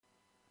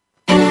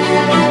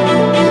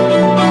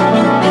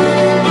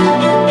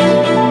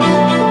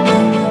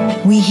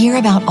We hear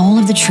about all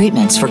of the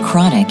treatments for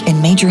chronic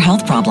and major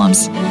health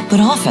problems, but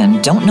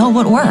often don't know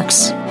what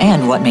works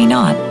and what may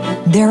not.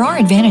 There are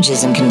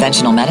advantages in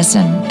conventional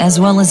medicine, as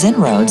well as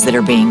inroads that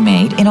are being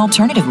made in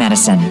alternative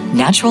medicine,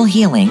 natural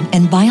healing,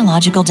 and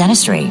biological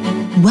dentistry.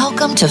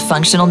 Welcome to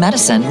Functional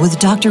Medicine with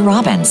Dr.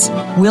 Robbins.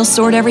 We'll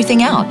sort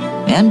everything out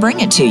and bring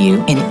it to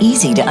you in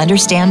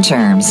easy-to-understand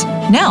terms.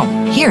 Now,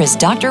 here is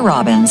Dr.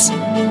 Robbins.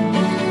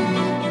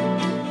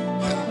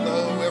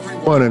 Hello,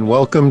 everyone, and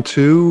welcome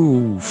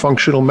to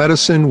Functional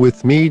Medicine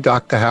with me,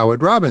 Dr.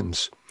 Howard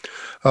Robbins.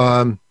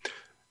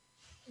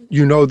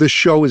 This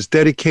show is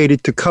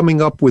dedicated to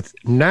coming up with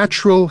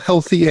natural,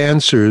 healthy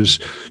answers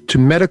to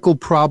medical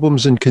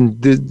problems and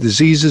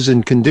diseases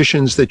and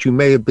conditions that you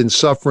may have been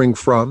suffering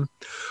from,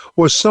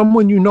 or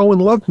someone you know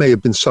and love may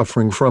have been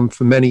suffering from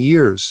for many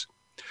years.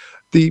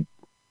 The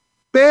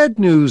bad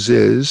news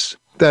is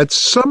that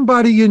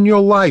somebody in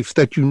your life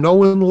that you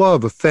know and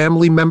love, a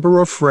family member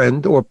or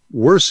friend, or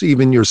worse,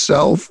 even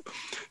yourself,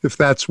 if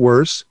that's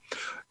worse,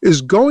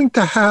 is going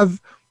to have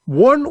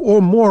one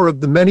or more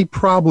of the many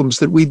problems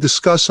that we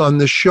discuss on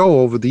this show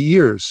over the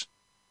years.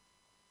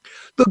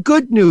 The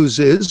good news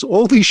is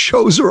all these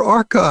shows are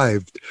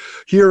archived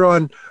here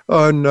on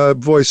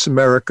Voice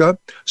America,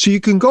 so you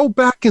can go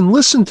back and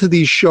listen to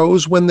these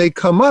shows when they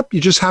come up.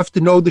 You just have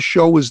to know the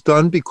show is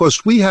done,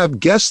 because we have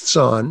guests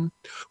on,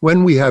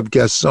 when we have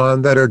guests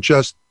on, that are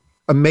just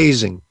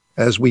amazing,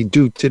 as we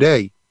do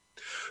today.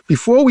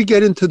 Before we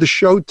get into the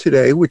show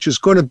today, which is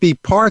going to be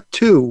part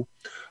 2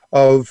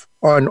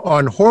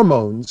 on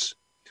hormones,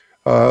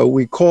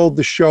 we called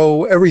the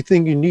show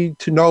Everything You Need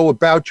to Know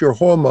About Your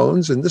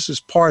Hormones, and this is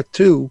part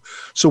 2.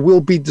 So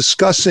we'll be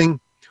discussing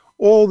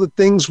all the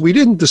things we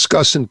didn't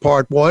discuss in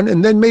part 1,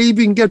 and then may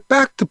even get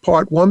back to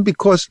part 1,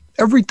 because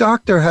every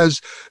doctor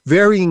has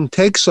varying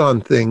takes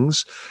on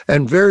things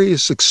and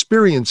various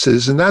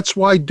experiences, and that's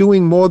why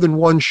doing more than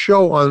one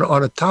show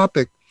on a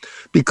topic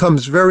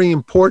becomes very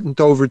important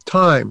over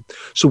time,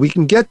 so we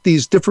can get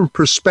these different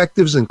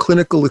perspectives and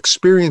clinical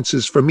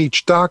experiences from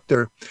each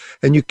doctor,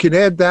 and you can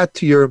add that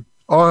to your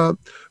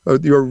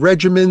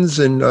regimens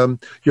and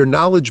your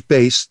knowledge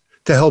base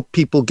to help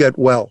people get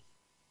well.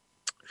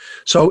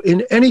 So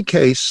in any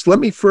case, let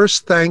me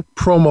first thank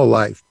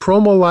PromoLife.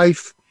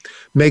 PromoLife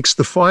makes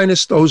the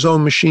finest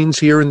ozone machines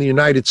here in the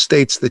United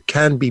States that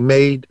can be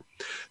made.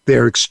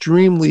 They're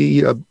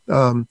extremely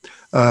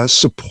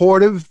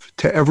supportive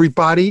to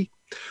everybody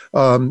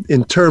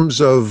in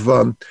terms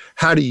of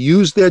how to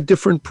use their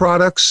different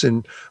products,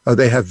 and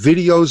they have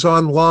videos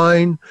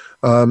online.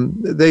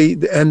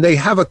 They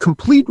have a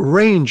complete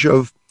range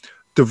of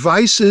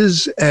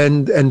devices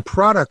and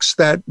products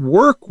that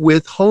work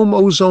with home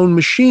ozone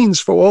machines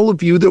for all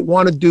of you that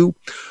want to do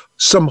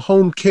some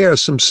home care,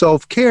 some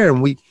self-care.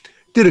 And we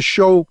did a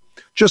show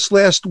just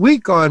last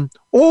week on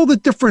all the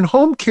different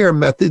home care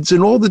methods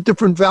and all the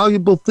different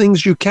valuable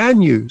things you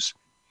can use.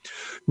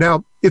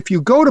 Now, if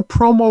you go to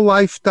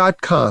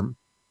promolife.com,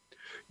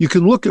 you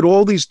can look at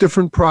all these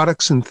different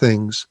products and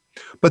things.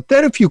 But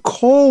then if you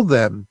call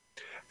them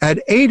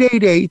at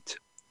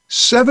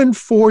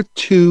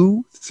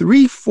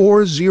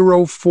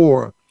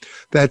 888-742-3404,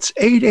 that's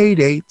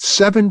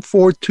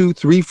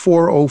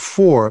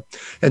 888-742-3404,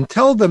 and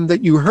tell them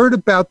that you heard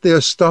about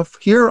their stuff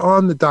here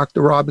on the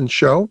Dr. Robbins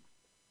Show,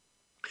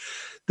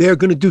 they're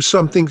going to do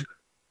something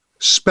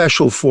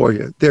special for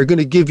you. They're going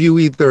to give you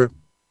either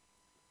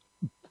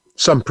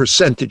some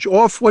percentage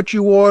off what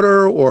you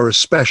order, or a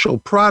special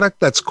product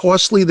that's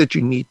costly that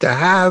you need to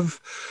have.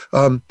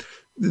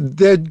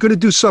 They're going to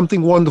do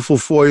something wonderful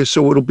for you,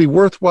 so it'll be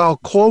worthwhile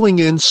calling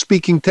in,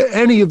 speaking to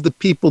any of the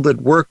people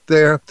that work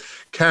there,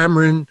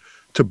 Cameron,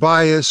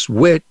 Tobias,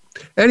 Whit,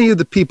 any of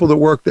the people that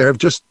work there have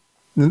just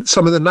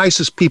some of the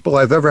nicest people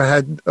I've ever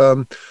had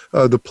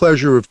the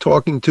pleasure of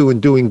talking to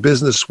and doing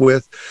business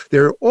with.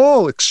 They're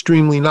all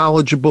extremely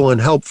knowledgeable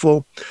and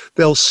helpful.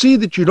 They'll see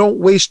that you don't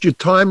waste your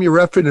time, your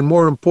effort, and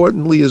more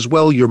importantly as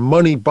well, your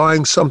money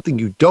buying something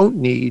you don't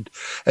need,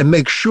 and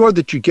make sure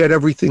that you get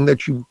everything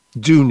that you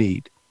do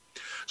need.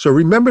 So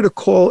remember to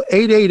call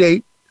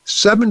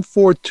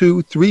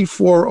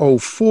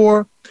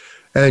 888-742-3404.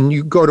 And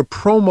you go to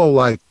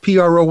PromoLife,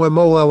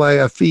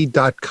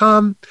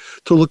 PROMOLIFE.com,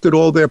 to look at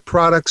all their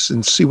products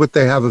and see what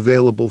they have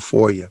available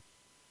for you.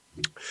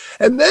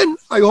 And then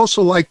I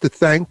also like to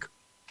thank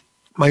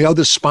my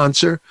other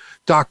sponsor,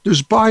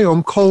 Doctor's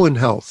Biome Colon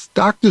Health.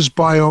 Doctor's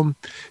Biome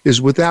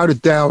is without a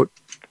doubt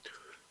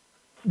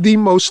the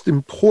most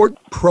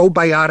important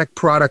probiotic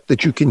product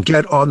that you can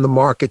get on the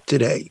market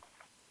today.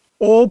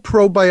 All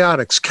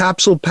probiotics,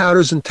 capsule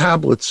powders and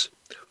tablets,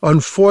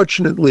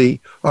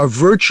 unfortunately, are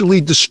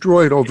virtually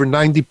destroyed over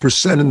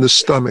 90% in the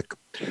stomach.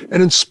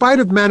 And in spite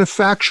of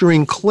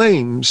manufacturing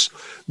claims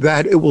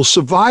that it will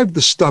survive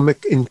the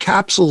stomach in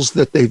capsules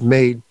that they've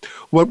made,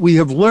 what we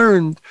have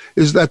learned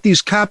is that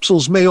these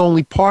capsules may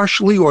only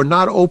partially or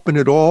not open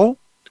at all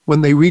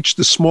when they reach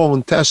the small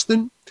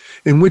intestine,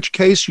 in which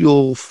case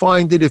you'll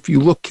find it if you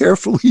look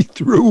carefully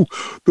through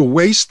the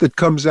waste that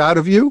comes out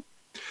of you.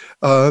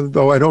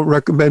 though I don't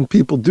recommend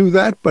people do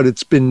that, but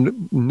it's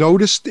been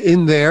noticed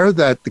in there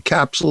that the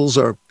capsules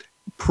are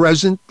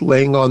present,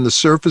 laying on the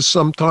surface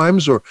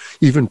sometimes, or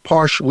even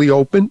partially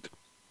opened.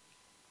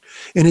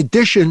 In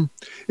addition,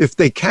 if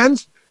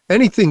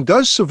anything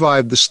does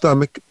survive the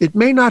stomach, it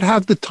may not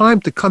have the time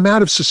to come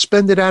out of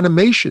suspended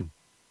animation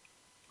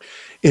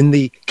in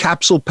the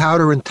capsule,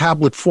 powder, and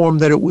tablet form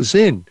that it was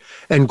in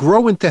and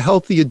grow into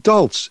healthy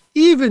adults,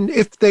 even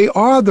if they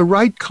are the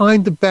right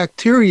kind of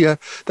bacteria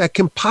that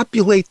can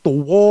populate the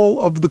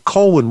wall of the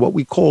colon, what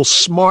we call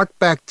smart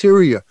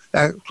bacteria.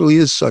 Actually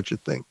is such a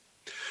thing.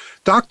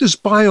 Doctor's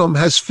Biome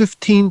has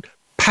 15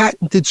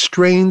 patented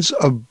strains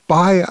of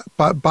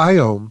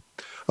biome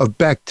of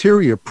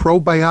bacteria,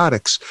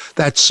 probiotics,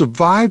 that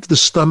survive the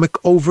stomach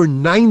over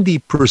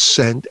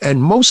 90%.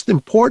 And most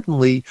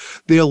importantly,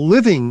 they're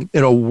living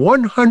in a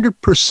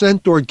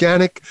 100%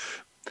 organic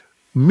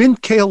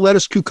mint, kale,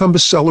 lettuce, cucumber,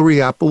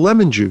 celery, apple,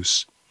 lemon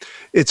juice.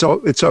 It's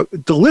a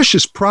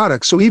delicious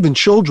product, so even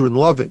children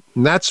love it.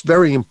 And that's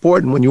very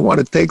important. When you want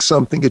to take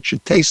something, it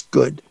should taste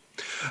good.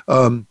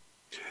 You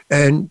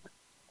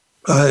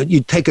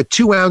take a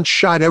 2-ounce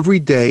shot every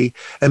day.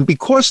 And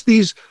because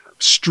these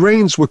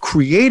strains were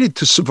created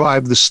to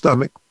survive the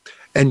stomach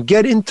and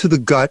get into the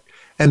gut,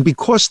 and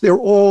because they're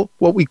all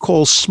what we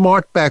call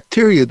smart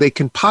bacteria, they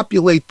can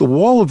populate the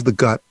wall of the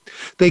gut.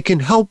 They can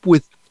help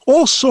with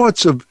all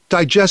sorts of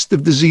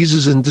digestive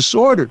diseases and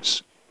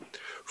disorders,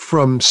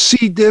 from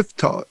C. diff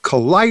to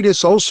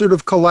colitis,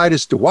 ulcerative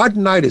colitis,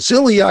 duodenitis,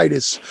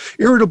 ileitis,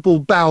 irritable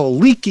bowel,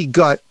 leaky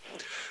gut.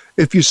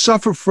 If you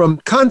suffer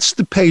from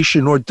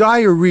constipation or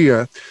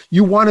diarrhea,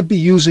 you want to be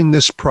using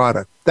this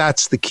product.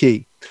 That's the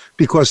key,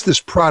 because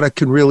this product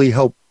can really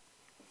help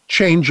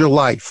change your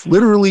life,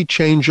 literally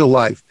change your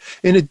life.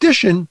 In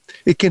addition,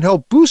 it can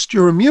help boost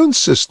your immune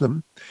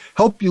system,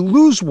 help you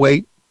lose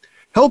weight,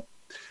 help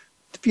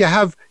if you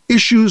have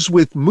issues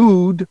with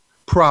mood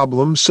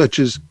problems such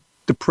as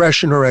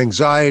depression or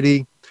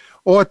anxiety,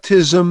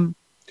 autism,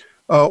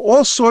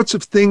 all sorts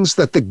of things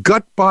that the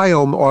gut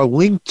biome are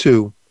linked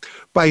to.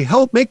 By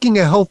making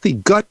a healthy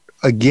gut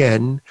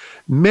again,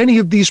 many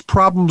of these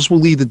problems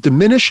will either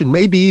diminish and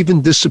maybe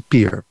even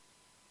disappear.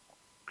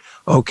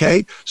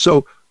 Okay,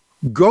 so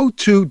go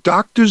to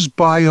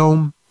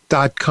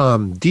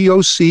doctorsbiome.com,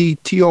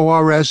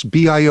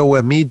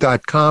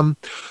 doctorsbiome.com,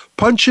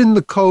 punch in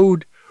the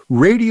code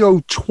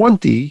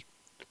radio20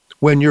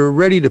 when you're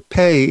ready to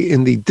pay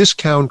in the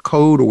discount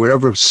code or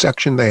whatever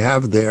section they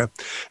have there,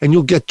 and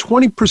you'll get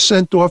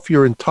 20% off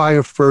your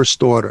entire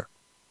first order.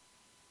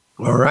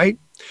 All right?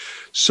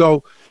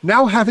 So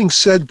now, having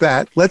said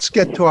that, let's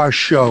get to our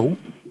show.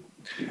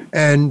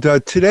 And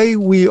today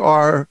we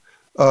are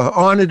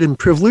honored and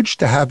privileged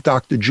to have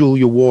Dr.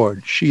 Julia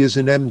Ward. She is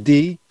an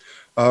MD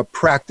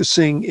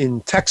practicing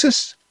in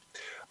Texas.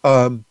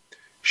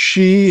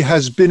 She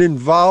has been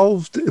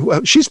involved.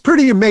 Well, she's a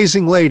pretty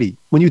amazing lady.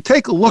 When you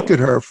take a look at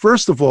her,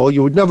 first of all,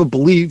 you would never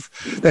believe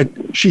that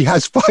she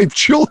has 5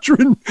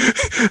 children.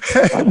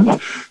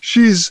 And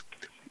she's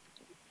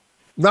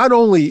not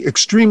only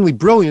extremely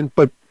brilliant,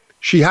 but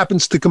she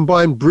happens to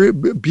combine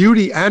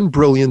beauty and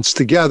brilliance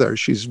together.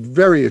 She's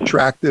very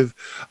attractive.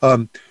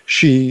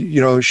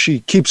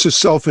 She keeps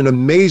herself in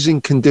amazing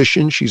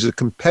condition. She's a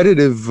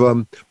competitive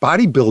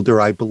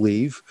bodybuilder, I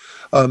believe.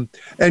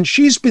 And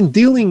she's been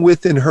dealing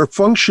with, in her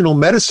functional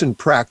medicine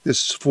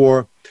practice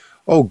for,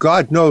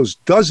 God knows,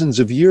 dozens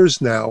of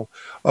years now,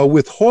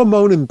 with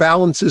hormone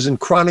imbalances and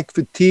chronic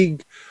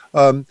fatigue.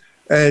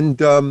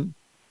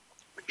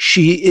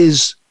 She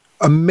is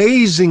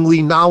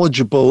amazingly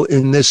knowledgeable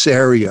in this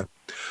area.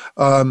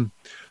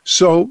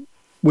 So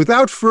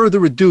without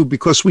further ado,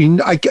 because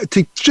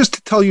just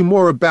to tell you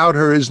more about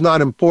her is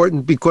not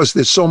important because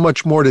there's so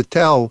much more to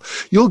tell,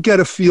 you'll get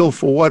a feel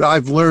for what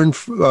I've learned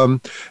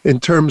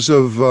in terms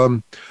of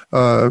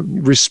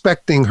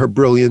respecting her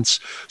brilliance.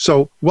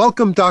 So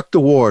welcome, Dr.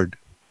 Ward.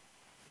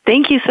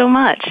 Thank you so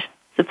much.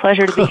 It's a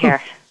pleasure to be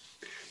here.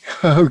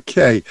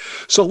 Okay,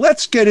 so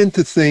let's get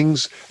into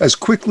things as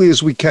quickly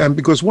as we can,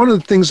 because one of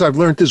the things I've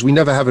learned is we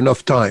never have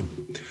enough time.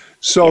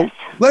 So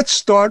let's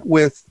start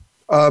with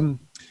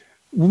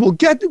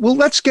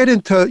let's get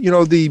into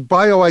the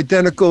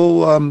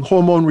bioidentical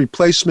hormone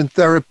replacement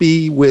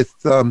therapy with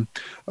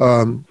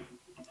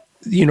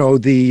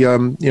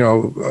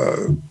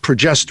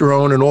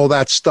progesterone and all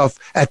that stuff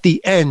at the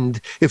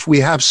end if we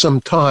have some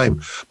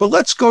time. But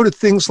let's go to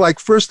things like,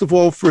 first of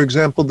all, for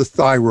example, the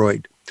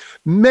thyroid.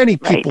 Many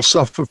people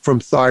suffer from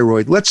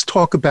thyroid. Let's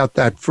talk about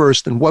that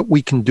first and what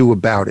we can do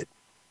about it.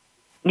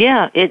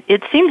 Yeah,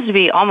 it seems to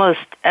be almost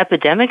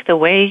epidemic the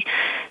way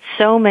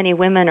so many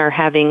women are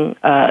having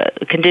a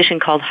condition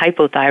called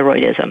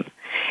hypothyroidism.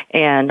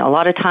 And a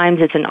lot of times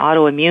it's an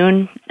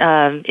autoimmune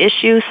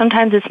issue.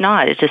 Sometimes it's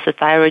not. It's just the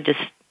thyroid just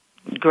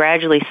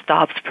gradually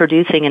stops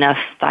producing enough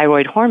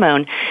thyroid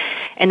hormone.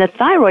 And the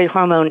thyroid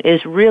hormone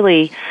is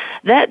really,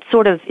 that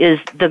sort of is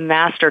the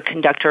master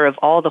conductor of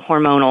all the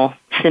hormonal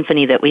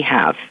symphony that we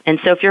have. And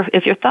so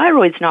if your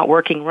thyroid's not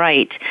working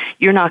right,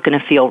 you're not going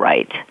to feel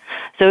right.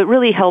 So it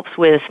really helps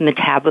with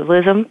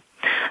metabolism.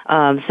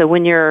 So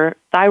when your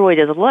thyroid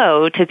is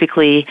low,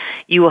 typically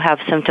you will have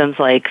symptoms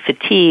like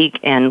fatigue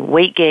and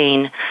weight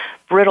gain,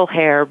 brittle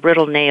hair,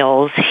 brittle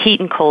nails, heat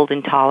and cold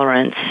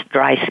intolerance,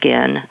 dry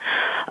skin.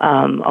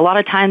 A lot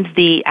of times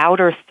the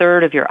outer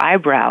third of your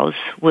eyebrows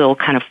will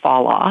kind of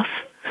fall off.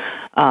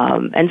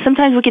 And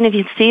sometimes we can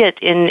even see it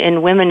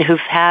in women who've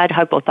had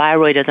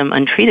hypothyroidism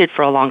untreated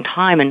for a long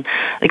time, and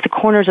like the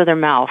corners of their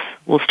mouth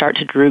will start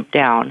to droop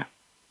down.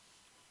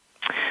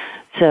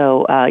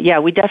 So,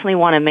 we definitely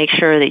want to make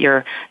sure that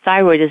your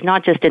thyroid is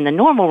not just in the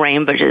normal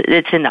range, but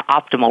it's in the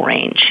optimal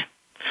range.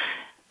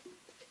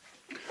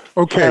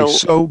 Okay,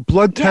 so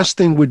blood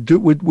testing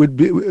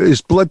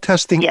is blood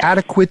testing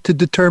adequate to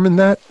determine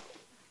that?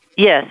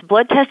 Yes,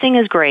 blood testing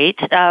is great,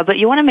 but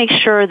you want to make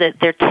sure that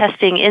they're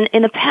testing.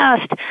 In the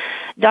past,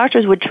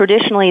 doctors would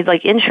traditionally,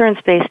 like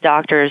insurance-based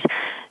doctors,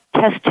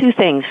 test two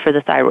things for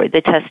the thyroid.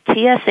 They test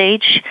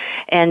TSH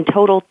and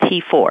total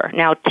T4.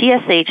 Now,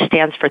 TSH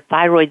stands for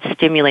thyroid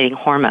stimulating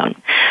hormone.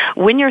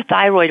 When your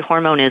thyroid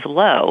hormone is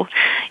low,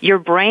 your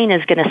brain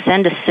is going to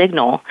send a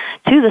signal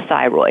to the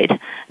thyroid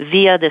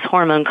via this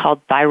hormone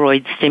called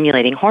thyroid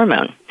stimulating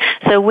hormone.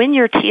 So when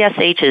your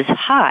TSH is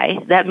high,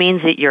 that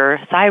means that your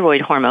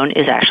thyroid hormone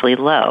is actually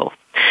low.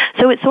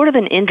 So it's sort of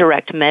an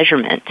indirect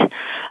measurement.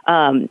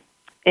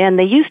 And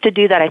they used to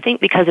do that, I think,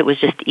 because it was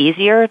just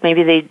easier.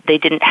 Maybe they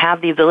didn't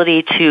have the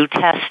ability to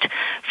test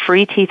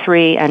free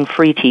T3 and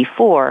free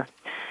T4.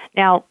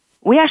 Now,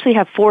 we actually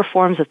have four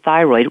forms of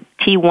thyroid,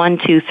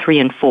 T1, 2, 3,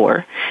 and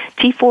 4.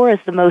 T4 is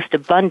the most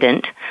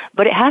abundant,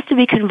 but it has to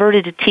be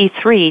converted to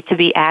T3 to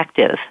be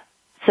active.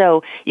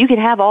 So you can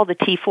have all the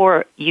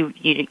T4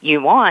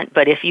 you want,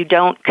 but if you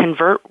don't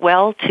convert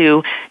well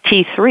to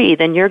T3,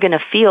 then you're going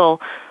to feel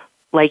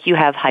like you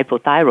have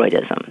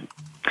hypothyroidism.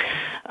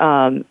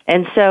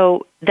 And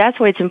so that's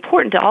why it's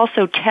important to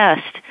also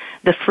test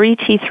the free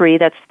T3,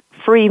 that's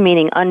free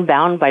meaning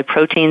unbound by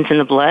proteins in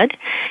the blood,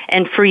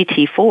 and free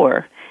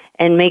T4,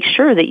 and make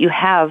sure that you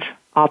have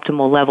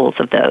optimal levels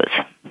of those.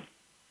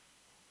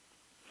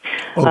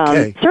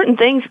 Okay. Certain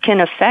things can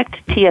affect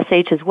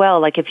TSH as well,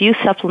 like if you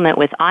supplement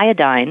with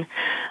iodine,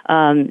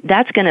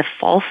 that's going to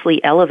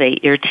falsely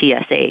elevate your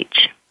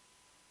TSH.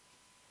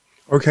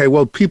 Okay,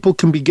 well, people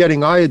can be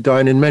getting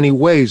iodine in many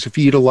ways. If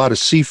you eat a lot of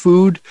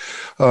seafood,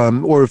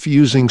 or if you're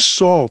using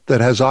salt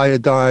that has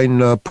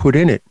iodine put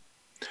in it,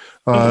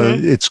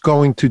 it's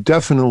going to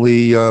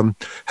definitely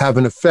have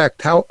an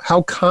effect.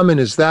 How common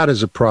is that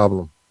as a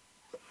problem?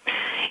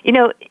 You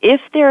know,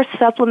 if they're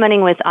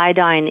supplementing with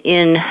iodine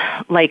in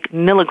like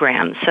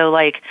milligrams, so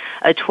like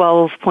a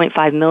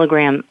 12.5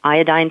 milligram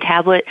iodine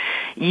tablet,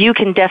 you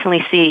can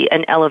definitely see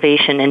an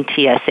elevation in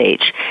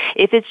TSH.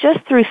 If it's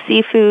just through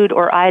seafood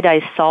or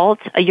iodized salt,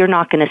 you're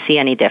not going to see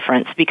any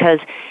difference, because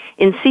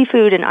in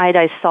seafood and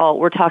iodized salt,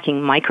 we're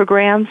talking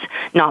micrograms,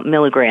 not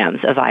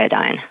milligrams of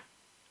iodine.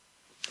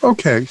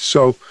 Okay,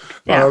 so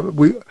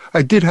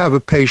I did have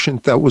a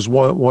patient that was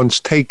once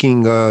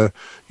taking a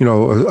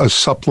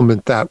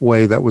supplement that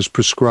way that was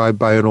prescribed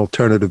by an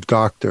alternative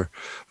doctor.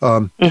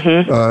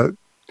 If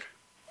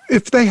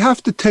they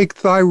have to take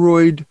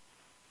thyroid,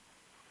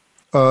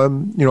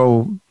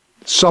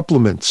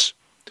 supplements,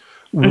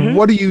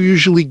 what do you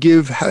usually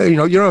give? How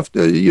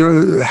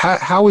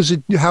is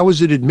it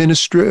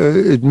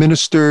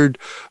administered?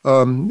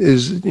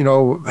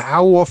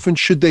 How often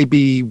should they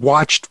be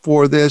watched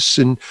for this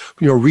and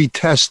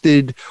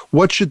retested?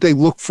 What should they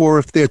look for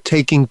if they're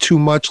taking too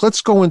much? Let's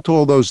go into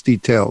all those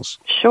details.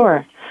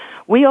 Sure.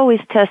 We always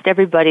test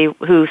everybody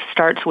who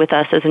starts with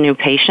us as a new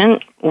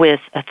patient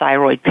with a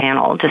thyroid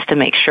panel just to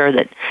make sure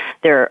that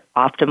they're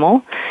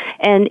optimal.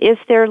 And if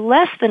they're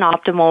less than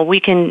optimal,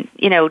 we can,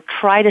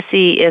 try to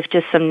see if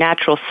just some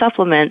natural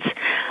supplements,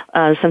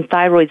 some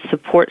thyroid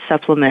support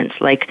supplements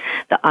like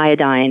the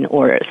iodine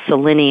or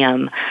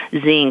selenium,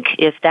 zinc,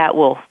 if that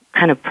will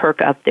kind of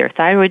perk up their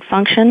thyroid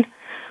function.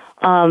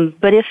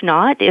 But if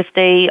not, if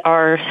they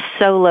are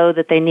so low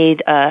that they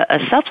need a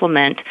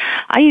supplement,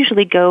 I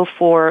usually go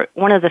for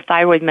one of the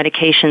thyroid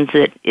medications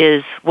that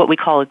is what we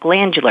call a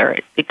glandular.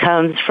 It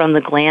comes from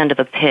the gland of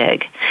a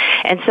pig.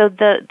 And so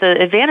the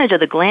advantage of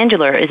the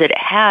glandular is that it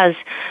has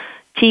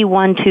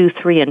T1, 2,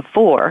 3, and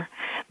 4,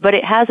 but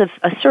it has a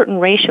certain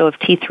ratio of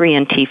T3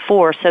 and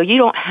T4, so you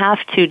don't have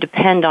to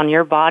depend on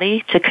your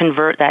body to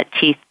convert that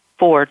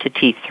T4 to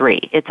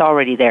T3. It's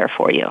already there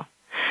for you.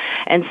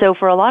 And so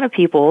for a lot of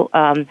people,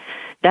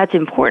 that's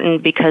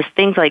important because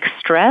things like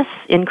stress,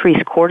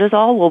 increased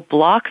cortisol, will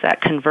block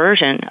that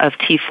conversion of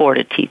T4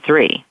 to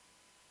T3.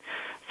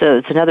 So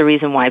it's another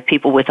reason why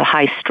people with a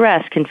high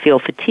stress can feel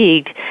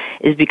fatigued,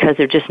 is because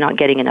they're just not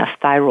getting enough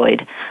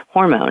thyroid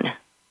hormone.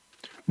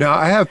 Now,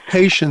 I have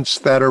patients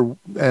that are,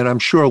 and I'm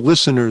sure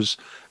listeners,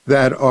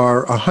 that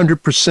are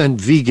 100%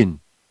 vegan.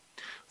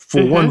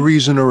 For one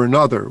reason or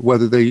another,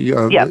 whether they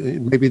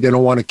maybe they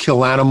don't want to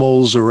kill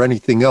animals or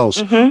anything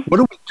else. What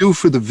do we do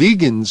for the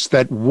vegans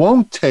that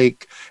won't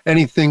take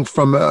anything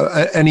from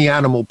any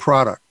animal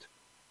product?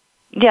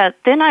 Yeah,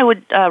 then I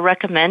would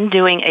recommend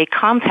doing a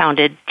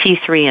compounded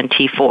T3 and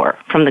T4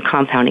 from the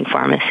compounding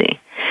pharmacy.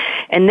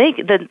 And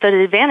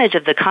the advantage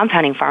of the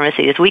compounding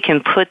pharmacy is we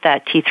can put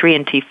that T3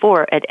 and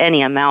T4 at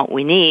any amount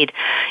we need,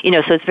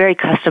 so it's very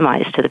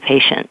customized to the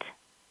patient.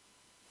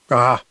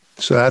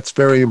 So that's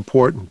very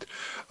important.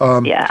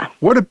 Yeah.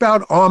 What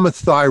about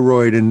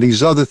Armour-Thyroid and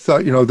these other,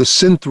 the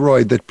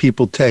Synthroid that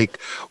people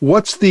take?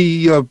 What's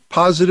the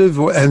positive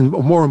and,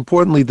 more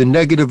importantly, the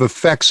negative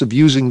effects of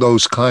using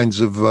those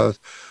kinds of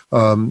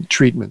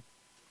treatment?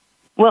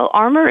 Well,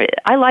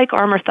 I like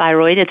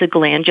Armour-Thyroid. It's a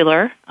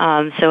glandular,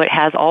 so it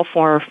has all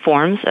 4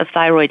 forms of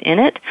thyroid in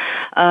it.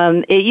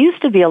 It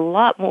used to be a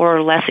lot more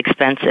or less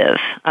expensive,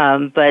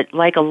 but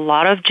like a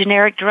lot of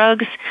generic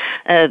drugs,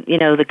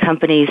 the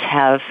companies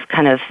have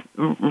kind of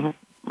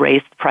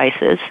raised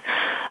prices.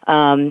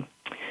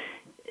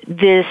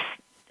 This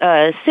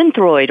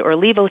Synthroid or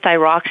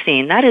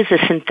levothyroxine, that is a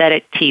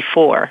synthetic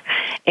T4.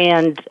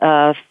 And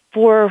I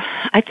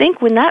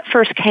think when that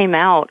first came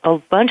out, a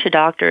bunch of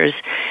doctors,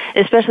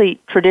 especially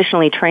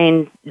traditionally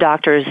trained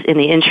doctors in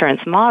the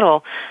insurance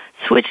model,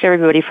 switched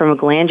everybody from a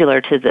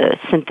glandular to the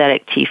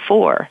synthetic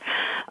T4.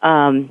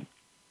 I'm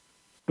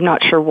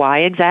not sure why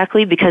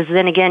exactly, because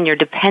then again, you're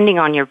depending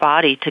on your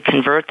body to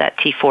convert that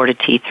T4 to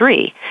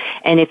T3.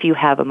 And if you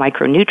have a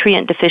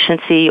micronutrient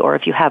deficiency or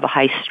if you have a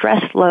high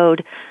stress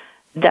load,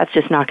 that's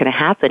just not going to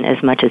happen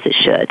as much as it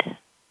should.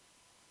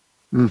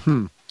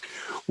 Mm-hmm.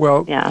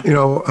 Well, yeah.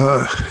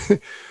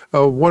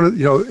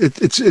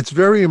 It's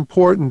very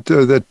important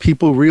that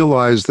people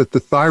realize that the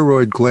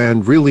thyroid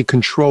gland really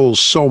controls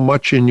so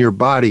much in your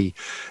body,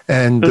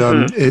 and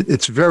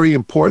it's very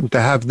important to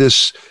have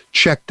this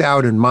checked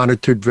out and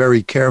monitored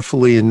very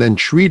carefully, and then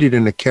treated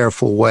in a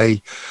careful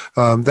way.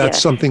 That's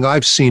something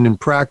I've seen in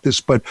practice.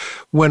 But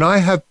when I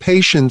have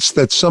patients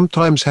that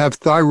sometimes have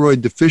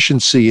thyroid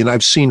deficiency, and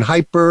I've seen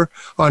hyper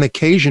on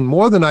occasion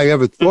more than I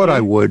ever thought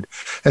I would,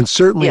 and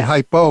certainly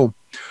hypo.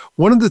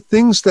 One of the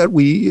things that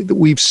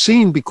we've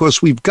seen,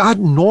 because we've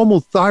gotten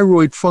normal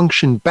thyroid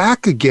function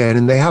back again,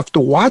 and they have to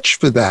watch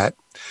for that,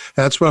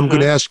 that's what I'm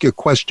going to ask you a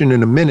question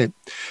in a minute,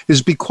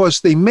 is because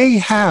they may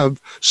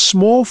have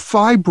small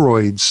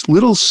fibroids,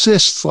 little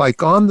cysts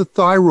like on the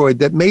thyroid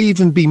that may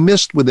even be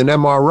missed with an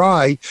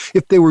MRI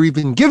if they were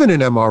even given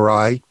an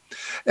MRI.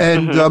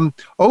 And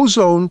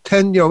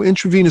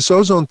intravenous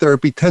ozone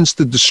therapy tends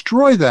to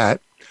destroy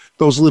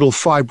those little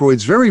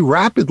fibroids very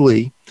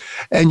rapidly,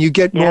 and you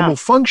get normal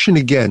function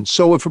again.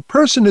 So if a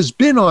person has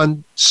been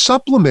on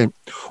supplement,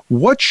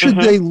 what should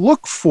they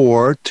look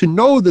for to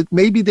know that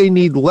maybe they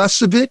need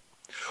less of it,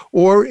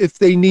 or if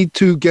they need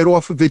to get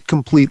off of it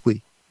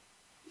completely?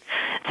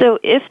 So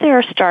if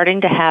they're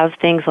starting to have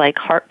things like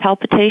heart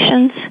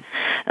palpitations,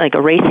 like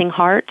a racing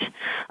heart,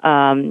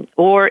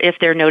 or if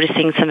they're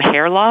noticing some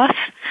hair loss,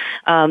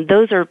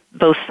 those are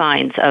both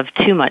signs of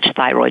too much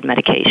thyroid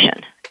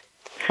medication.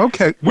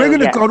 Okay, we're going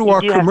to go to our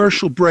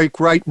commercial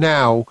break right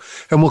now,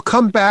 and we'll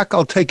come back.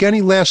 I'll take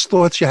any last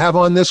thoughts you have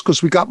on this,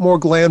 because we got more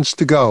glands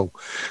to go.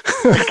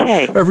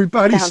 Okay.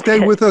 Everybody stay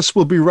with us.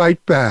 We'll be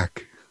right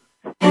back.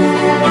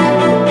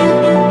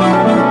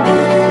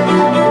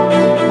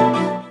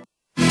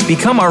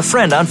 Become our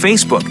friend on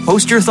Facebook.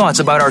 Post your thoughts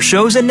about our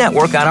shows and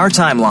network on our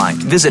timeline.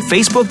 Visit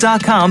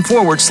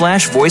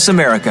facebook.com/Voice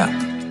America.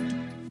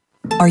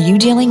 Are you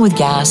dealing with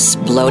gas,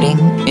 bloating,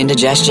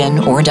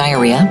 indigestion, or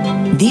diarrhea?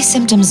 These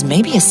symptoms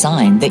may be a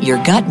sign that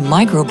your gut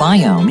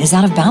microbiome is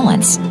out of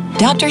balance.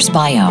 Doctor's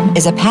Biome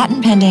is a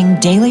patent-pending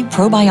daily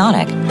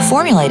probiotic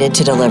formulated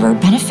to deliver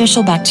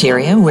beneficial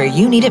bacteria where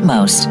you need it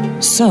most.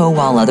 So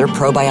while other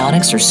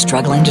probiotics are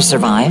struggling to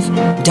survive,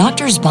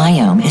 Doctor's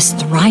Biome is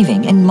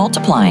thriving and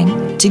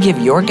multiplying to give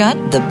your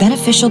gut the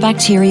beneficial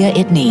bacteria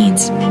it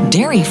needs.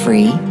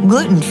 Dairy-free,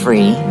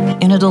 gluten-free,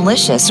 in a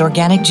delicious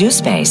organic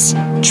juice base.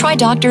 Try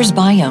Doctor's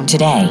Biome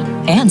today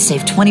and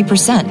save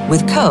 20%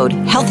 with code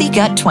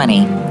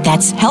HEALTHYGUT20.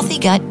 That's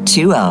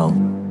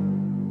HEALTHYGUT20.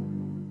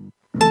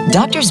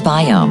 Doctor's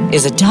Biome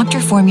is a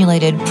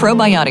doctor-formulated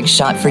probiotic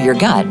shot for your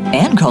gut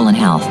and colon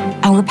health.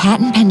 Our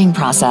patent-pending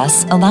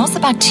process allows the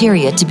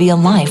bacteria to be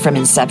alive from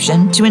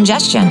inception to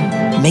ingestion,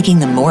 making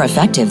them more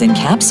effective than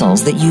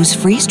capsules that use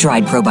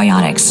freeze-dried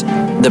probiotics.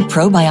 The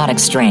probiotic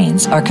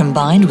strains are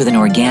combined with an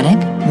organic,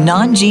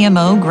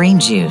 non-GMO green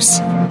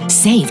juice.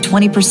 Save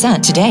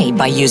 20% today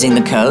by using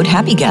the code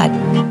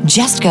HAPPYGUT.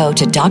 Just go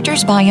to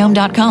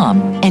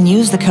doctorsbiome.com and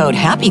use the code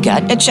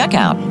HAPPYGUT at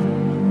checkout.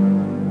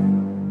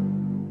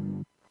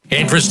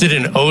 Interested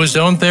in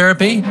ozone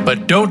therapy,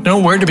 but don't know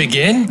where to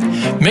begin?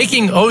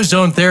 Making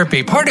ozone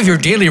therapy part of your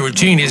daily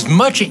routine is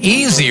much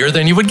easier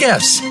than you would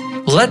guess.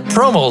 Let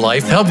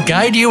PromoLife help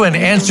guide you and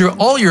answer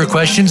all your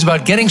questions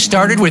about getting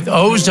started with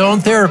ozone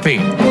therapy.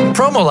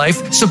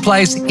 PromoLife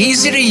supplies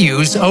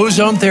easy-to-use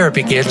ozone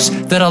therapy kits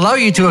that allow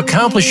you to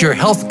accomplish your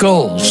health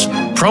goals.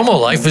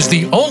 PromoLife is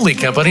the only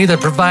company that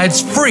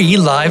provides free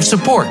live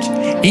support,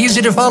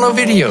 easy-to-follow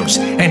videos,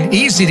 and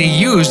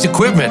easy-to-use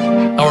equipment.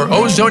 Our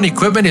ozone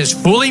equipment is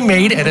fully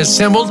made and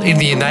assembled in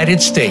the United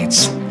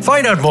States.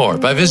 Find out more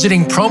by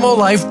visiting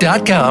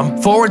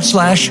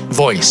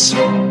promolife.com/voice.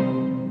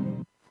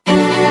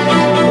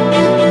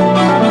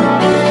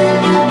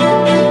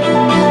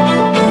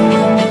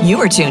 You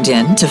are tuned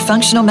in to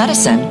Functional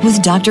Medicine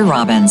with Dr.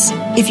 Robbins.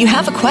 If you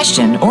have a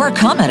question or a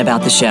comment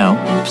about the show,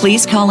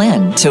 please call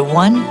in to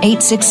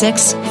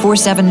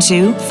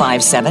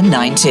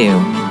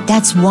 1-866-472-5792.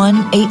 That's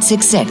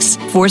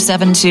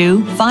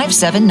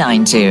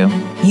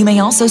 1-866-472-5792. You may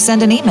also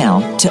send an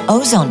email to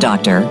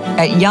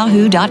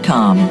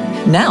ozonedoctor@yahoo.com.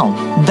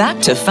 Now, back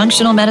to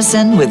Functional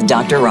Medicine with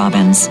Dr.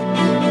 Robbins.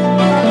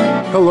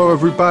 Hello,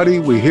 everybody.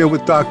 We're here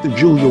with Dr.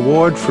 Julia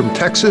Ward from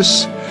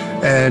Texas,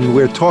 and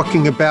we're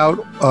talking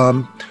about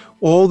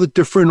all the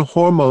different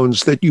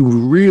hormones that you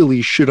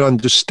really should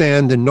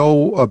understand and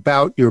know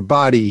about your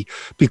body,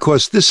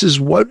 because this is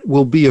what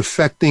will be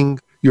affecting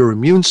your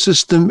immune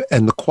system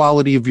and the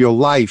quality of your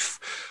life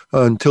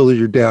until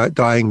your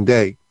dying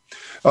day.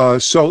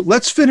 So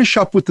let's finish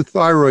up with the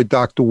thyroid,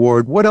 Dr.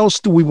 Ward. What else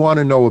do we want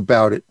to know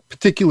about it,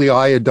 particularly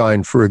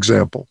iodine, for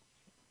example?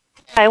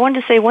 I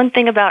wanted to say one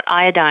thing about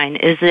iodine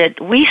is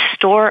that we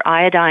store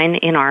iodine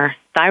in our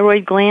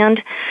thyroid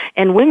gland,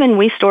 and women,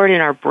 we store it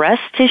in our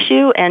breast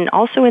tissue and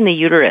also in the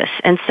uterus.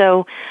 And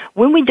so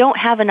when we don't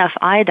have enough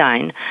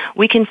iodine,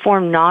 we can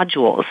form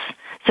nodules.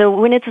 So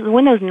when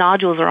those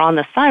nodules are on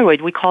the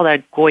thyroid, we call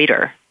that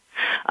goiter.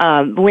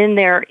 When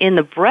they're in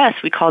the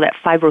breast, we call that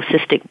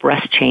fibrocystic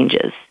breast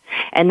changes.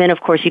 And then,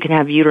 of course, you can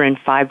have uterine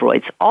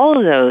fibroids. All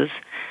of those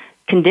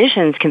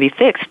conditions can be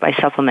fixed by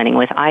supplementing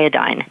with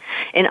iodine.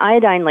 And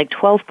iodine, like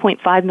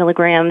 12.5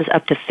 milligrams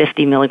up to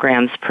 50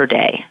 milligrams per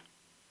day.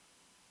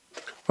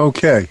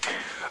 Okay.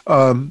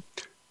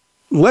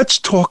 Let's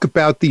talk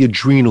about the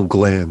adrenal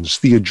glands.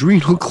 The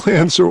adrenal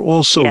glands are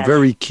also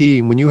very key.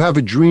 And when you have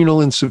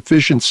adrenal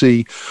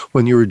insufficiency,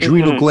 when your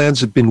adrenal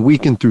glands have been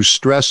weakened through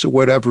stress or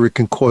whatever, it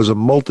can cause a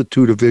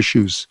multitude of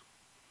issues.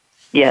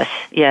 Yes.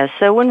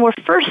 So when we're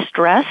first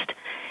stressed,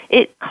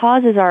 it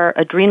causes our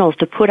adrenals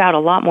to put out a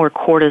lot more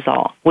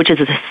cortisol, which is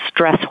a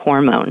stress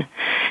hormone.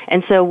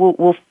 And so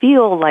we'll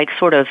feel like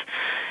sort of,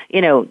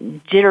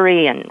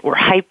 jittery and we're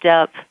hyped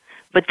up.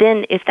 But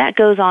then if that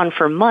goes on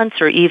for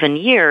months or even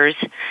years,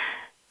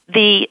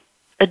 the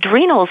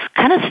adrenals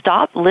kind of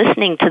stop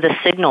listening to the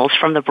signals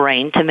from the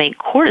brain to make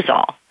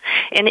cortisol.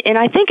 And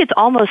I think it's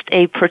almost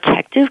a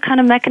protective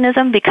kind of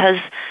mechanism, because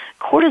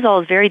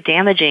cortisol is very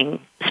damaging,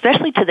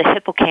 especially to the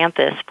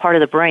hippocampus part of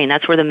the brain.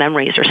 That's where the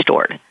memories are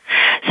stored.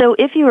 So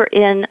if you are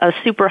in a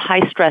super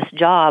high-stress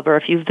job, or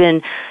if you've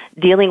been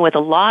dealing with a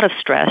lot of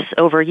stress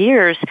over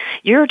years,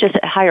 you're just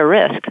at higher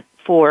risk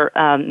for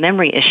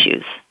memory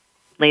issues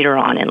later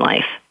on in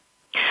life.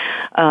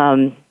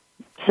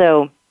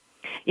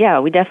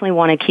 We definitely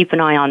want to keep an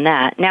eye on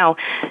that. Now,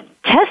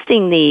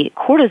 testing the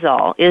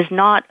cortisol is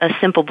not a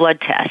simple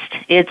blood test.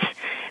 It's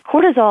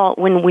cortisol,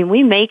 when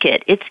we make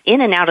it, it's in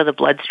and out of the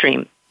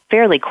bloodstream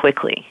fairly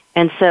quickly.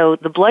 And so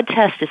the blood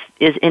test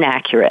is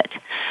inaccurate.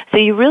 So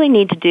you really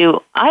need to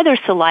do either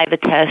saliva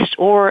test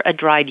or a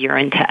dried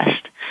urine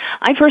test.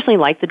 I personally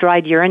like the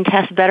dried urine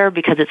test better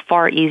because it's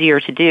far easier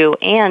to do,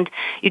 and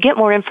you get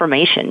more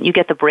information. You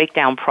get the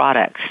breakdown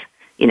products,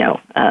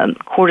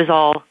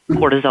 cortisol.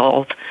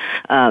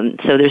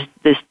 So there's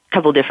a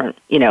couple different,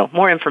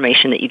 more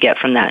information that you get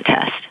from that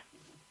test.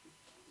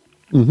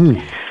 Mm-hmm.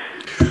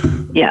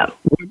 Yeah.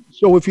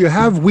 So if you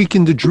have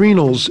weakened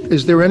adrenals,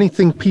 is there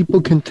anything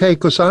people can take?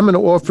 Because I'm going to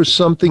offer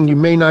something you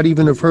may not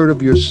even have heard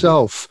of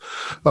yourself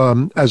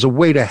as a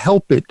way to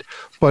help it.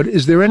 But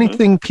is there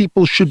anything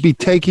people should be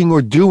taking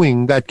or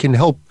doing that can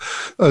help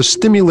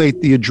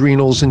stimulate the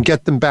adrenals and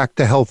get them back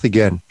to health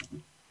again?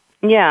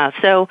 Yeah,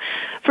 so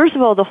first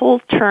of all, the whole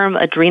term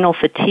adrenal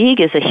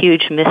fatigue is a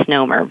huge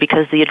misnomer,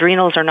 because the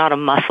adrenals are not a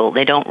muscle.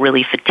 They don't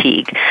really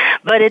fatigue.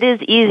 But it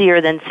is easier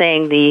than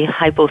saying the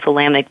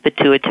hypothalamic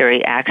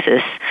pituitary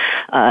axis,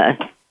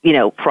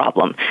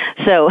 problem.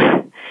 So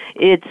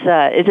it's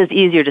just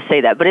easier to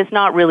say that, but it's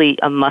not really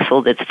a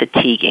muscle that's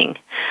fatiguing.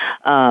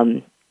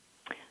 Let's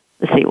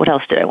see, what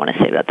else did I want to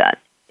say about that?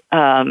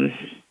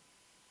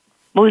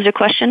 What was your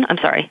question? I'm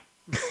sorry.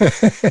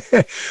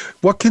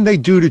 What can they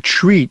do to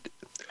treat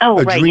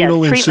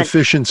adrenal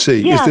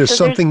insufficiency? Is there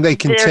something they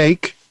can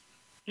take?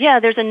 Yeah,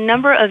 there's a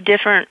number of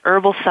different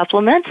herbal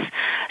supplements.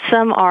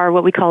 Some are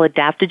what we call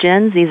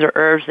adaptogens. These are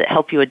herbs that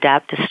help you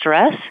adapt to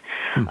stress.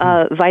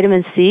 Mm-hmm.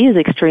 Vitamin C is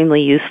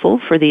extremely useful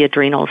for the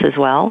adrenals as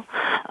well.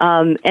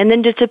 And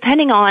then just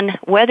depending on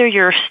whether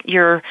your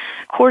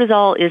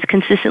cortisol is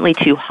consistently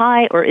too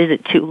high or is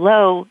it too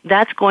low,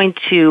 that's going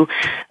to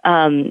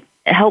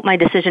help my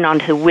decision on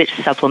to which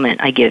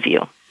supplement I give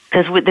you.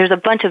 Because there's a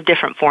bunch of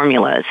different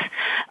formulas,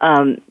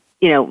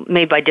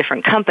 made by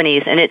different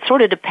companies, and it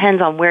sort of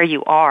depends on where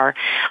you are.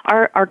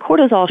 Our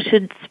cortisol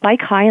should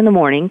spike high in the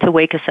morning to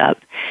wake us up.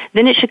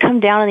 Then it should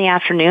come down in the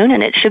afternoon,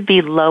 and it should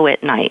be low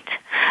at night.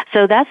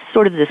 So that's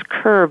sort of this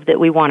curve that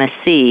we want to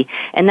see,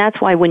 and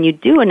that's why when you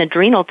do an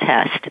adrenal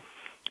test,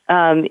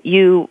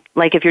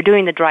 if you're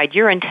doing the dried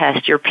urine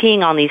test, you're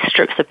peeing on these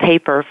strips of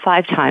paper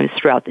 5 times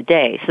throughout the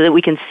day so that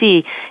we can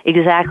see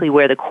exactly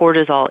where the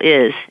cortisol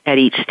is at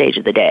each stage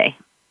of the day.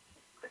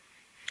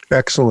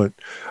 Excellent.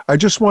 I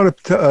just want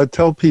to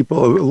tell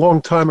people, a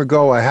long time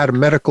ago, I had a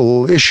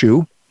medical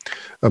issue,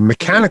 a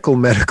mechanical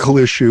medical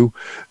issue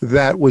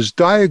that was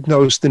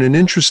diagnosed in an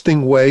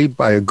interesting way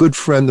by a good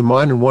friend of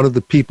mine and one of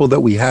the people that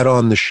we had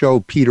on the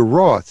show, Peter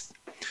Roth.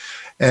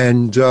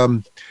 And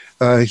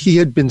he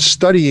had been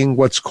studying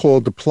what's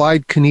called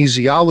applied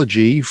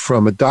kinesiology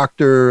from a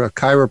doctor, a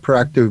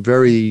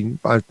chiropractor,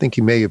 I think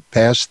he may have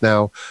passed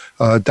now,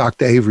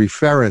 Dr. Avery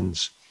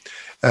Ferens.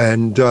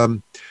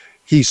 And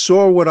he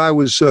saw what I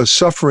was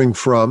suffering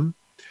from,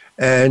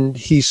 and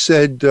he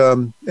said,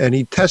 and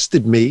he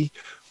tested me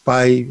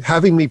by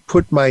having me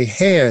put my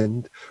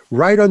hand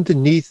right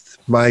underneath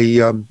my,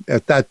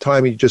 at that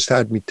time he just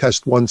had me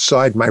test one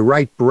side, my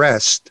right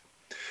breast,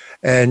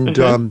 and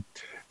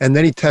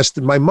then he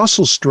tested my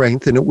muscle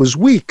strength, and it was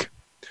weak.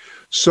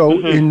 So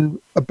in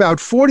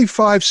about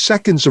 45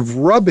 seconds of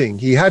rubbing,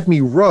 he had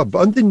me rub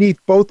underneath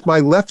both my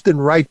left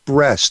and right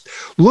breast.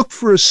 Look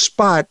for a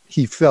spot,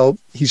 he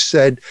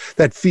said,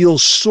 that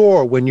feels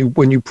sore when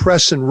you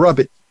press and rub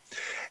it.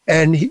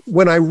 And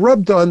when I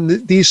rubbed on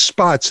these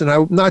spots, and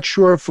I'm not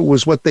sure if it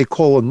was what they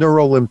call a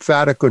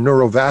neurolymphatic or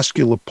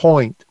neurovascular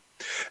point,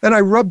 and I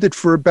rubbed it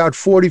for about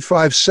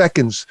 45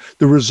 seconds,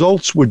 the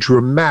results were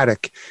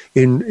dramatic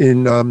in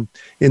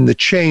the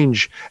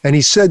change. And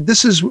he said,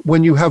 this is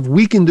when you have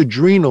weakened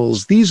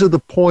adrenals, these are the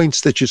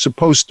points that you're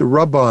supposed to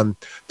rub on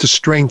to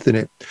strengthen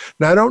it.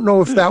 Now, I don't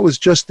know if that was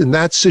just in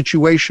that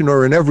situation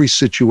or in every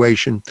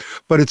situation,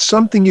 but it's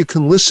something you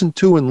can listen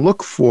to and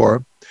look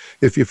for.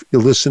 If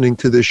you're listening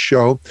to this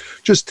show,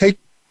 just take,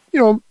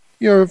 your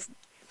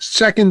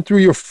second through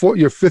your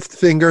fifth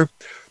finger,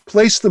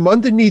 place them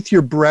underneath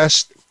your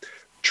breast,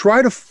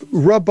 try to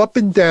rub up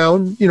and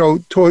down,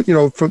 towards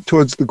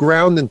the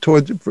ground and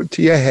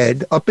to your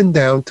head, up and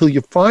down, till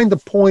you find a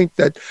point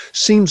that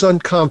seems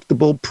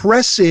uncomfortable.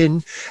 Press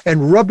in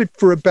and rub it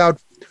for about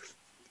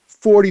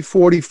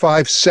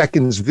 45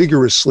 seconds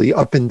vigorously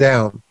up and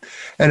down.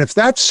 And if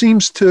that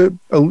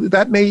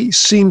may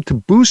seem to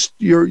boost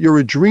your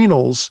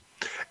adrenals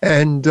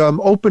and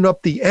open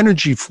up the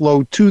energy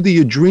flow to the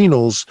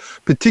adrenals,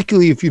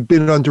 particularly if you've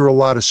been under a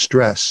lot of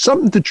stress.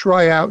 Something to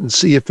try out and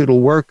see if it'll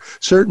work.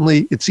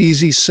 Certainly, it's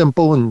easy,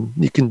 simple, and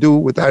you can do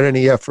it without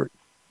any effort.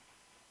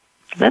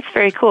 That's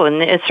very cool,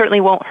 and it certainly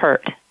won't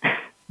hurt.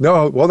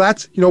 No, well,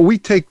 that's, we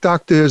take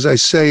Dr., as I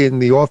say in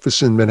the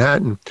office in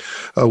Manhattan,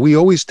 we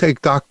always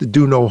take Dr.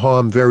 Do No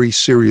Harm very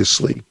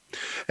seriously.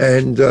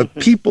 And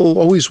people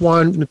always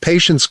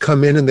patients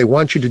come in and they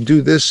want you to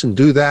do this and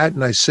do that.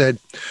 And I said,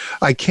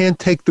 I can't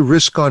take the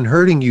risk on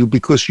hurting you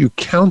because you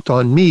count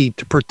on me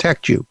to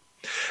protect you.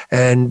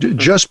 And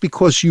just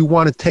because you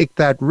want to take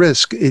that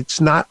risk,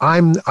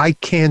 I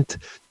can't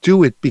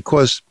do it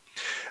because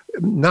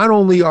not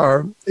only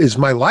is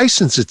my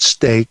license at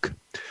stake,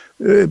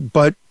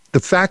 but the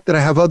fact that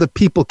I have other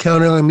people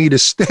counting on me to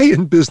stay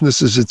in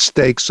business is at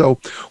stake. So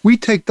we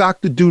take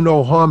Dr. Do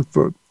No Harm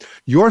for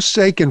your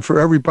sake and for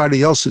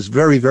everybody else's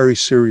very, very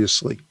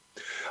seriously.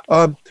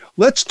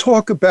 Let's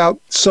talk about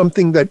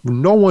something that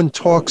no one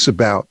talks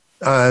about.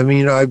 I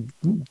mean, I've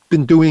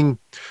been doing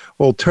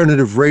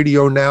alternative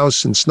radio now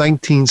since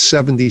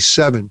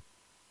 1977,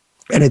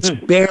 and it's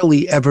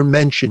barely ever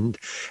mentioned,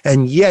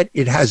 and yet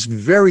it has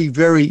very,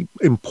 very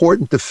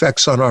important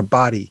effects on our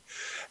body,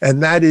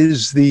 and that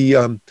is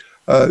the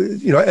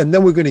and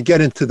then we're going to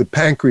get into the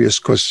pancreas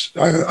because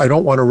I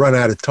don't want to run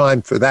out of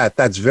time for that.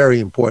 That's very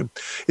important,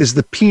 is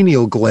the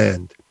pineal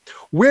gland.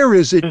 Where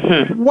is it?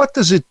 What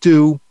does it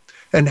do?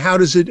 And how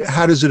does it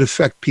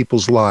affect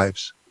people's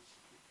lives?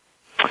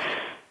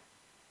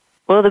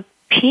 Well, the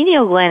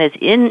pineal gland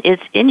is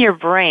in your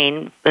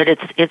brain, but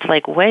it's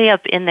like way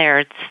up in there.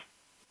 It's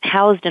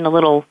housed in a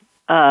little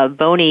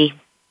bony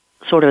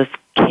sort of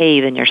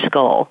cave in your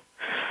skull.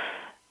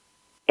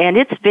 And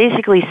it's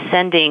basically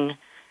sending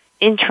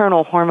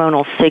internal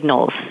hormonal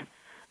signals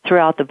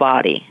throughout the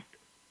body,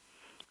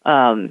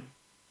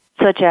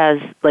 such as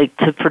like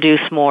to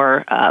produce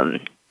more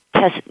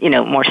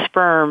more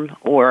sperm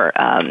or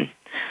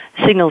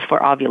signals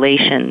for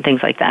ovulation,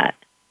 things like that.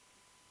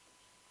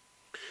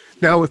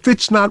 Now, if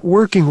it's not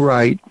working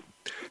right,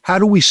 how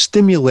do we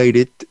stimulate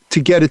it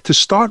to get it to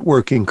start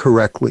working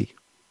correctly?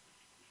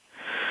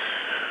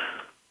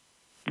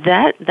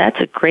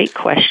 That's a great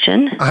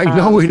question. I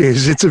know it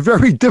is. It's a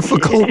very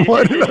difficult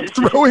one, and I'm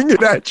throwing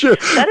it at you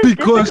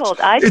because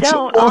it's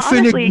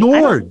often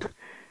ignored.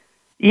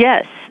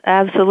 Yes,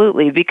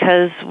 absolutely,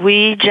 because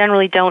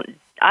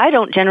I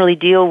don't generally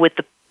deal with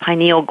the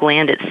pineal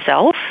gland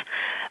itself,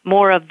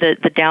 more of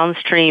the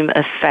downstream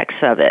effects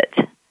of it.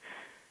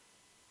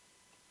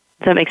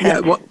 Does that make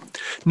sense? Yeah, well,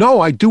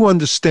 no, I do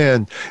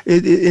understand.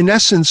 In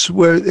essence,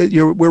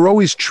 we're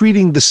always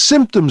treating the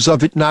symptoms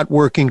of it not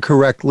working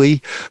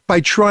correctly by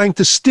trying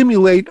to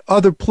stimulate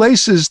other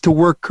places to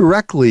work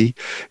correctly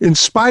in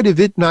spite of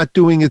it not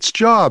doing its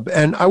job.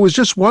 And I was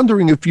just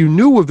wondering if you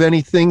knew of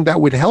anything that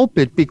would help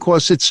it,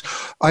 because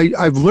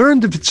I've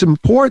learned of its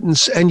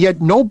importance, and yet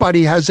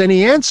nobody has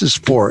any answers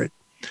for it.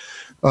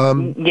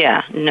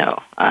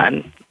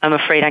 I'm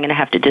afraid I'm going to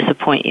have to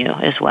disappoint you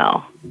as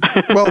well.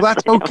 Well,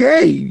 that's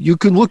okay. You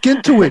can look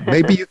into it.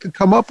 Maybe you can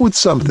come up with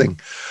something.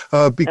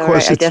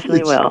 Because I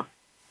definitely will.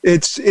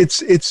 It's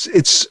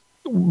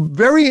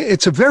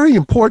a very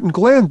important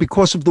gland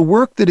because of the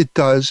work that it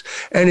does,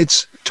 and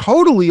it's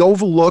totally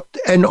overlooked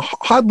and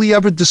hardly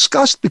ever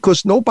discussed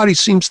because nobody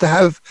seems to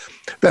have,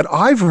 that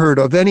I've heard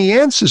of, any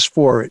answers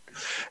for it.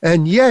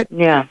 And yet,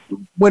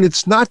 when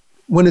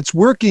it's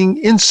working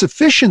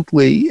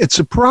insufficiently, it's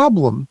a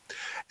problem.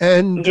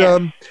 And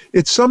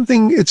it's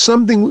something,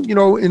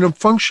 in a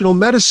functional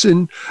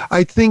medicine,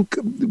 I think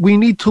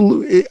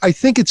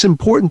it's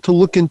important to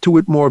look into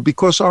it more,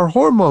 because our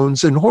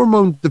hormones and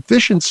hormone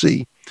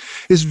deficiency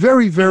is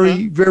very,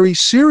 very, very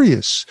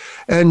serious.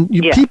 And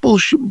people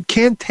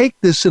can't take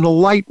this in a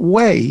light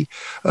way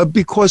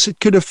because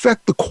it could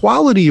affect the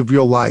quality of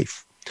your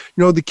life.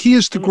 The key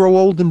is to grow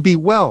old and be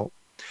well.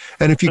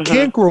 And if you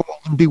can't grow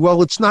old and be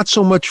well, it's not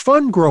so much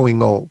fun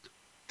growing old.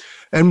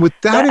 And with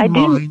that in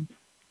mind,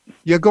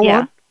 go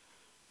on.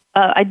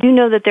 I do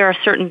know that there are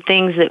certain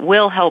things that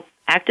will help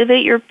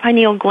activate your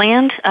pineal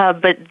gland,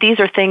 but these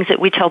are things that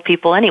we tell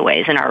people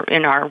anyways in our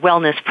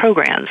wellness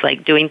programs,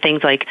 like doing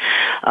things like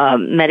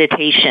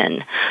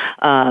meditation,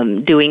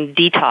 doing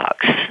detox,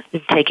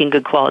 taking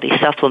good quality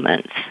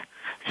supplements.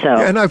 So,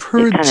 and I've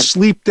heard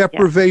sleep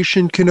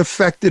deprivation can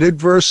affect it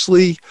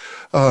adversely.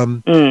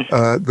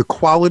 The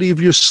quality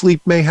of your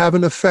sleep may have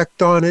an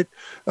effect on it.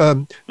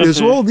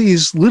 There's all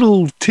these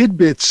little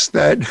tidbits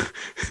that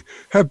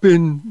have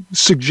been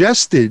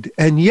suggested,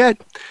 and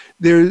yet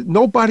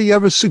nobody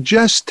ever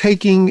suggests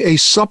taking a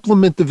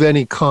supplement of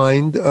any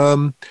kind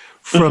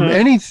from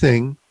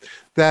anything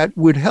that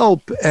would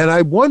help. And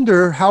I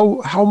wonder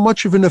how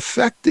much of an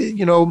effect,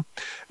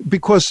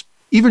 because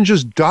even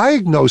just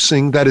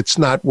diagnosing that it's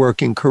not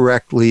working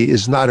correctly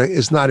is not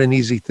an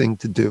easy thing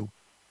to do.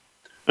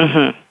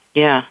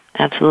 Yeah,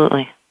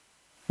 absolutely.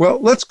 Well,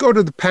 let's go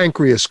to the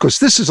pancreas, because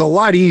this is a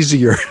lot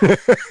easier.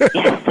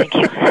 Yes, thank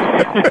you.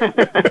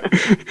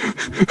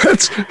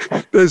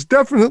 There's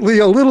definitely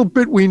a little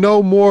bit we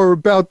know more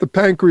about the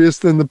pancreas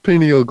than the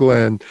pineal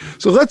gland.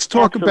 So let's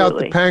talk about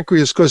the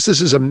pancreas, because this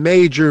is a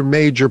major,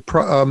 major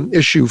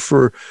issue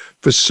for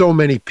so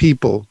many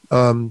people.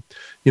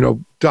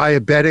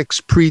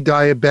 Diabetics,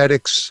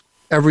 pre-diabetics,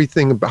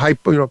 everything,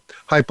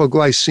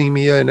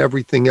 hypoglycemia and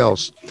everything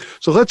else.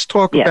 So let's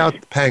talk about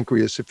the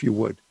pancreas, if you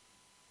would.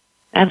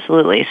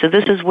 Absolutely. So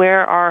this is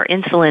where our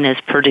insulin is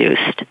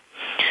produced.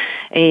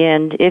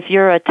 And if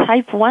you're a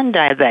type 1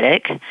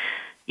 diabetic,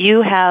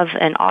 you have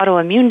an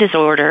autoimmune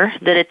disorder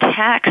that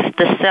attacks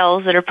the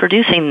cells that are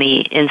producing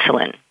the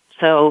insulin.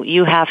 So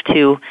you have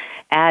to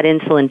add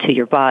insulin to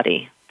your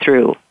body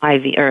through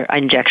IV or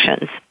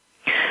injections.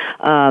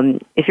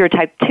 If you're a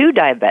type 2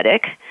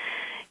 diabetic,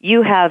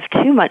 you have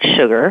too much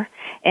sugar,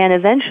 and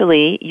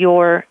eventually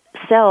your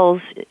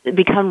cells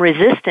become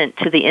resistant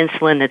to the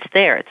insulin that's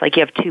there. It's like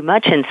you have too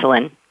much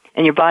insulin,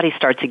 and your body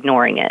starts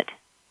ignoring it.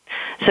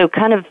 So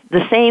kind of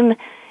the same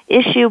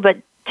issue, but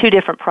two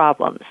different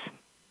problems.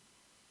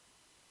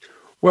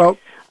 Well,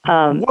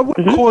 what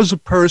would cause a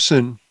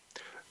person?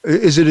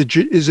 Is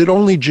it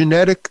only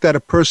genetic that a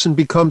person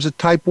becomes a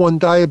type 1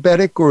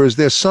 diabetic, or is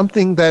there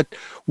something that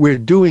we're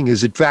doing?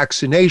 Is it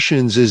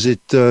vaccinations? Is it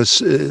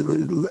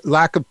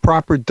lack of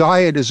proper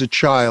diet as a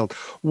child?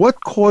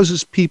 What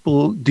causes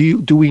people,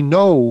 do we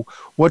know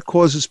what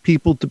causes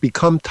people to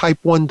become type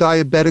 1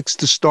 diabetics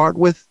to start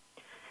with?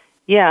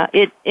 Yeah,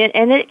 it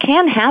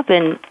can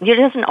happen. It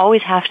doesn't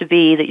always have to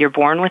be that you're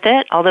born with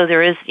it, although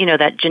there is,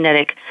 that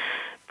genetic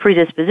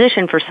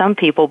predisposition for some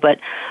people, but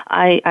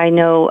I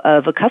know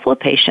of a couple of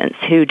patients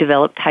who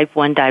developed type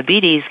 1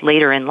 diabetes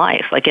later in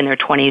life, like in their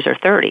 20s or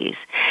 30s.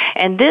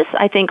 And this,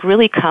 I think,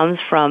 really comes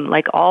from,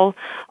 like all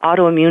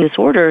autoimmune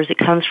disorders, it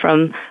comes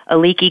from a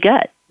leaky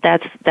gut.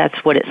 That's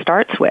what it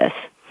starts with.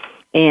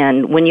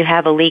 And when you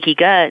have a leaky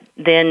gut,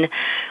 then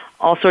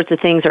all sorts of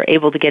things are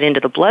able to get into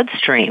the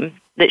bloodstream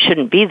that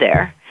shouldn't be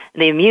there.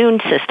 The immune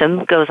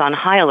system goes on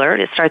high alert.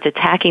 It starts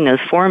attacking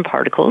those foreign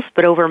particles,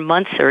 but over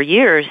months or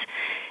years,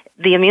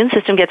 the immune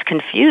system gets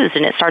confused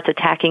and it starts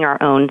attacking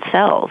our own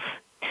cells.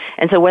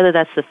 And so whether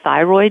that's the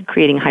thyroid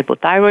creating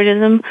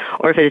hypothyroidism,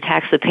 or if it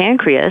attacks the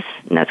pancreas,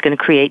 and that's going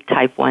to create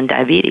type 1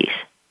 diabetes.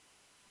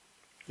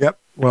 Yep.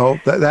 Well,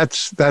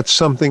 that's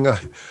something I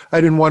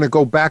didn't want to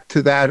go back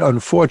to that,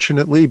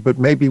 unfortunately, but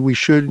maybe we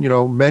should,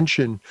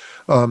 mention.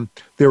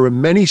 There are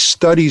many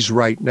studies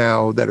right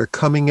now that are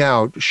coming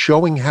out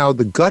showing how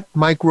the gut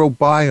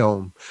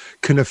microbiome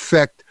can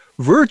affect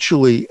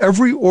virtually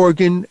every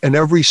organ and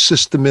every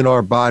system in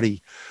our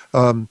body.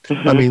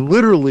 I mean,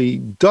 literally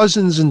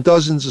dozens and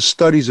dozens of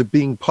studies are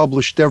being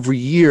published every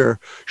year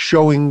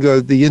showing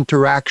the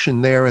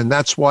interaction there, and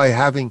that's why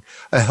having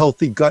a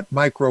healthy gut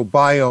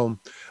microbiome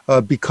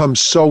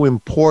becomes so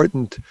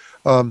important.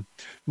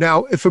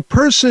 Now, if a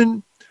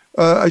person,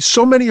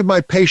 so many of my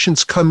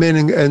patients come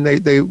in and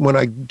they when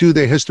I do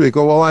their history, they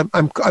go, "Well,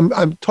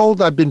 I'm told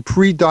I've been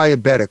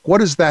pre-diabetic." What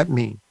does that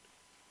mean?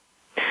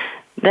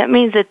 That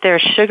means that their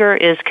sugar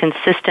is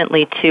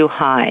consistently too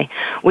high,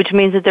 which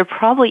means that they're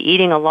probably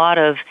eating a lot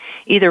of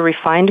either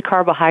refined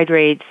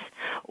carbohydrates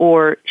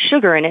or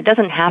sugar, and it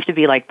doesn't have to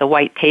be like the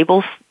white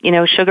table,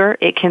 sugar.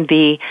 It can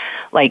be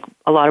like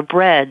a lot of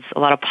breads, a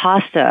lot of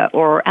pasta,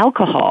 or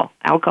alcohol.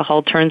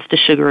 Alcohol turns to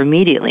sugar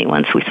immediately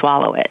once we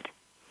swallow it.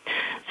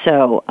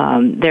 So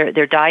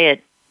their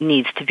diet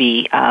needs to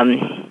be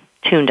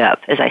tuned up,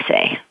 as I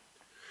say.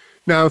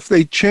 Now, if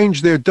they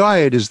change their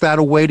diet, is that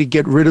a way to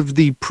get rid of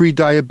the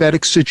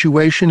pre-diabetic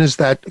situation? Is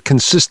that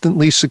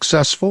consistently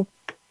successful?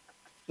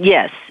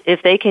 Yes,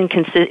 if they can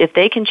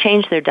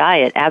change their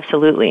diet,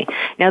 absolutely.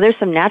 Now, there's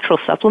some natural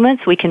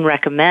supplements we can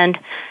recommend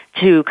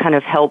to kind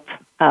of help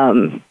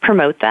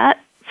promote that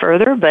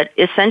further, but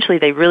essentially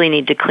they really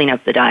need to clean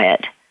up the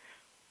diet.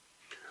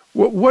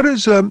 What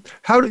is,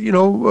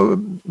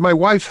 my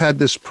wife had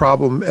this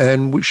problem,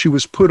 and she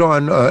was put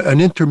on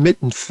an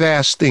intermittent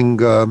fasting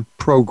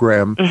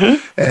program,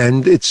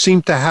 and it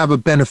seemed to have a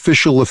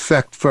beneficial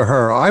effect for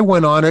her. I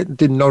went on it and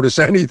didn't notice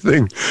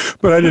anything,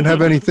 but I didn't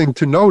have anything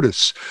to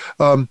notice.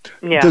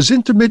 Does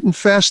intermittent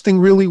fasting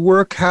really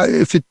work?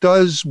 If it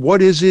does,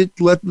 what is it?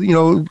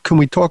 Can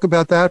we talk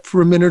about that for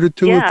a minute or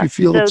two if you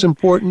feel it's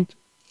important?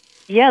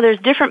 Yeah, there's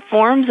different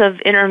forms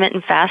of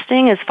intermittent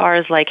fasting as far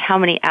as like how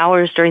many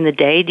hours during the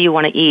day do you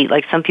want to eat.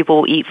 Like some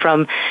people will eat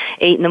from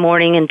 8 in the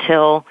morning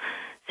until,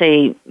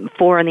 say,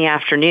 4 in the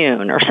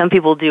afternoon, or some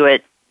people do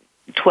it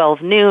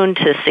 12 noon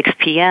to 6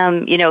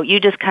 p.m. You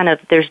just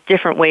there's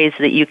different ways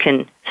that you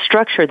can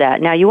structure that.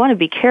 Now, you want to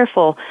be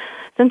careful.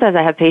 Sometimes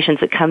I have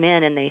patients that come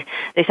in and they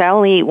say, I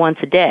only eat once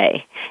a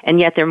day, and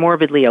yet they're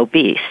morbidly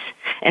obese.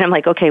 And I'm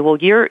like, okay, well,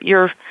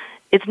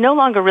 it's no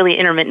longer really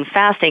intermittent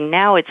fasting.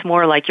 Now it's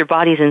more like your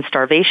body's in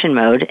starvation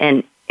mode,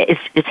 and it's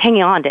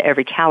hanging on to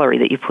every calorie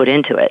that you put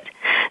into it.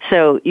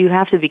 So you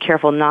have to be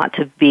careful not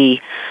to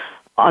be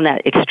on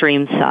that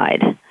extreme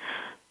side.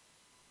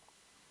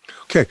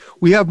 Okay,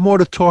 we have more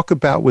to talk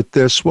about with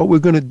this. What we're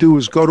going to do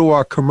is go to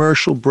our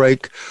commercial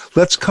break.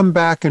 Let's come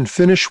back and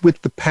finish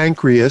with the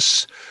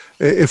pancreas,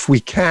 if we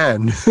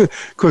can,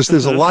 because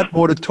there's a lot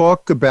more to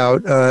talk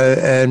about,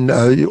 and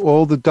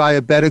all the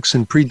diabetics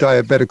and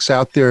pre-diabetics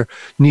out there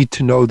need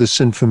to know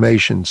this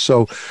information.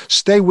 So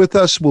stay with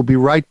us. We'll be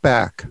right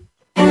back.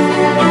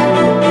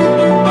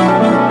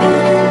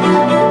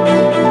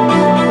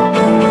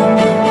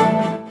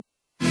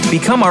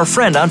 Become our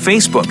friend on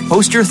Facebook.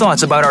 Post your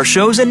thoughts about our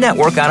shows and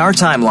network on our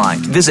timeline.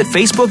 Visit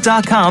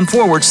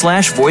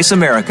facebook.com/Voice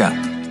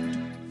America.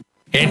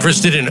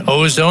 Interested in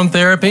ozone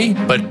therapy,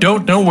 but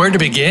don't know where to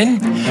begin?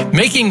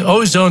 Making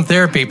ozone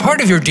therapy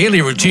part of your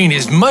daily routine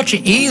is much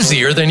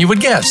easier than you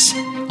would guess.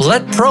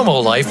 Let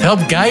PromoLife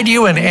help guide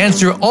you and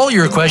answer all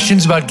your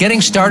questions about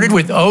getting started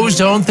with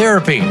ozone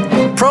therapy.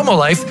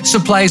 PromoLife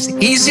supplies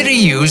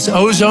easy-to-use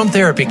ozone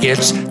therapy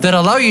kits that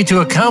allow you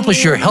to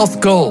accomplish your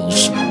health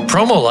goals.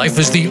 PromoLife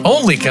is the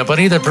only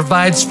company that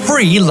provides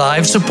free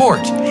live support,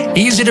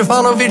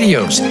 easy-to-follow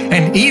videos,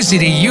 and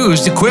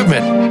easy-to-use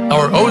equipment.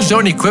 Our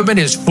ozone equipment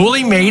is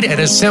fully made and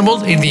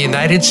assembled in the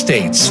United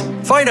States.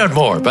 Find out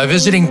more by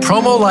visiting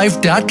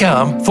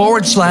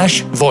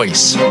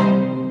promolife.com/voice.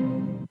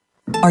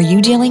 Are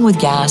you dealing with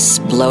gas,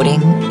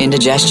 bloating,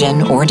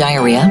 indigestion, or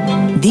diarrhea?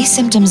 These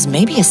symptoms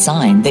may be a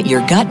sign that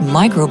your gut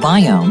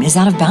microbiome is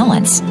out of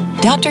balance.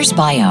 Doctor's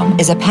Biome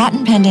is a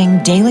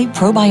patent-pending daily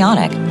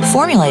probiotic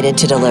formulated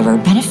to deliver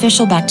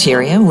beneficial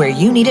bacteria where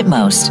you need it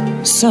most.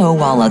 So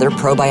while other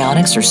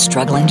probiotics are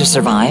struggling to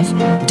survive,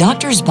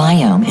 Doctor's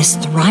Biome is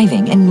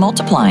thriving and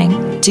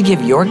multiplying to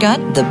give your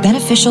gut the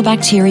beneficial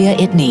bacteria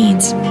it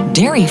needs.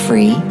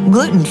 Dairy-free,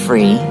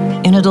 gluten-free,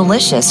 in a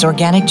delicious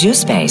organic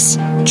juice base.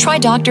 Try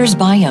Doctor's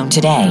Biome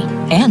today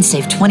and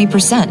save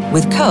 20%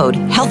 with code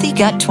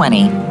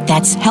HEALTHYGUT20.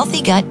 That's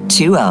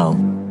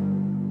HEALTHYGUT20.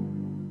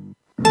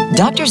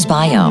 Doctor's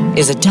Biome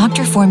is a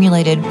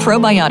doctor-formulated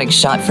probiotic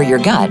shot for your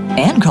gut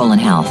and colon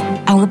health.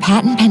 Our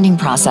patent-pending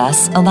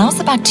process allows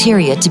the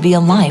bacteria to be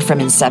alive from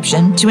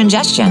inception to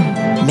ingestion,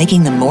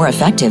 making them more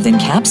effective than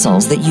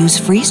capsules that use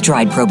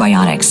freeze-dried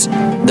probiotics.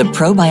 The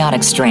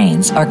probiotic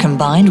strains are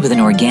combined with an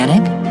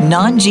organic,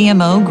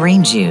 non-GMO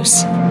green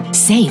juice.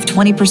 Save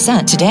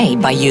 20% today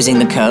by using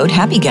the code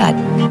HAPPYGUT.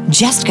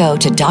 Just go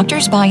to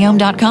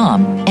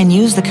doctorsbiome.com and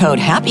use the code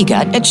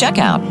HAPPYGUT at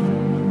checkout.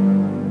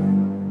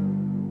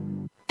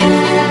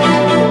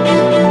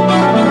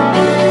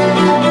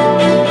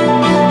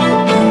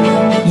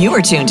 You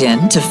are tuned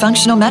in to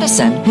Functional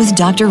Medicine with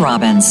Dr.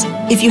 Robbins.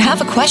 If you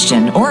have a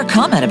question or a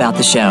comment about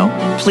the show,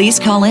 please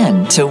call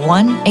in to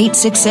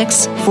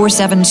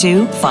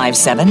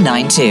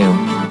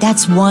 1-866-472-5792.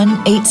 That's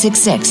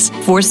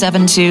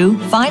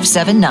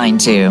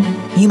 1-866-472-5792.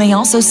 You may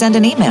also send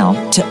an email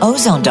to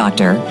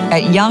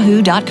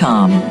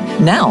ozonedoctor@yahoo.com.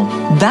 Now,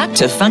 back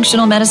to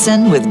Functional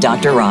Medicine with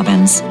Dr.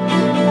 Robbins.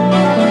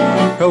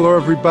 Hello,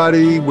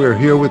 everybody. We're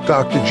here with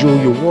Dr.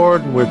 Julia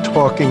Ward, and we're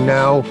talking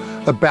now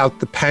about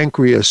the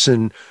pancreas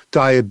and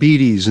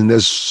diabetes, and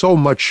there's so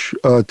much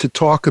to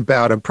talk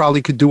about. I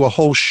probably could do a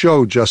whole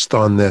show just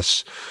on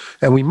this,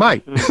 and we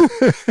might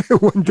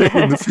one day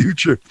in the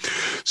future.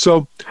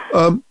 So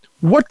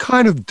what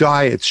kind of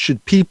diets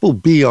should people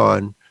be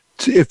on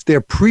if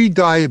they're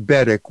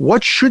pre-diabetic,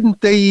 what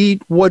shouldn't they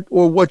eat,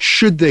 what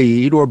should they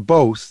eat, or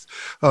both,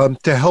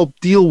 to help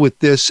deal with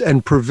this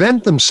and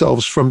prevent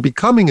themselves from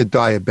becoming a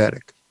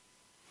diabetic?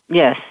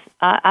 Yes.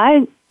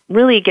 I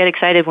really get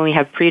excited when we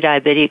have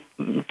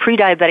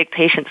pre-diabetic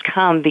patients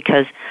come,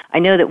 because I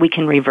know that we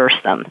can reverse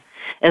them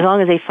as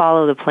long as they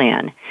follow the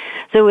plan.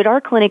 So at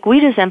our clinic,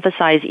 we just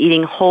emphasize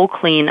eating whole,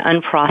 clean,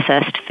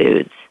 unprocessed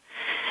foods.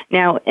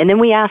 Now, and then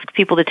we ask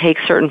people to take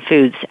certain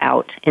foods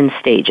out in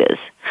stages.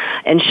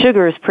 And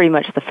sugar is pretty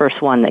much the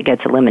first one that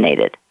gets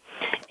eliminated.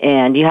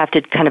 And you have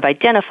to kind of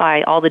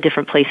identify all the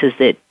different places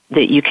that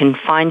you can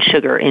find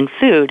sugar in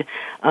food.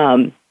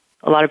 A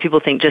lot of people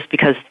think just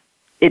because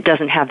it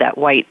doesn't have that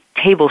white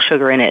table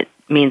sugar in it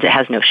means it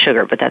has no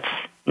sugar, but that's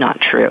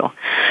not true.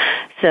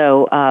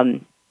 So,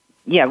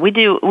 we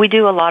do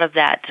a lot of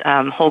that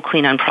whole,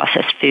 clean,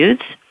 unprocessed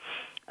foods.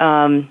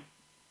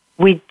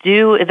 We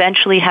do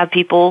eventually have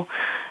people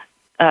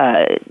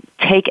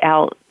take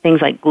out things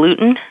like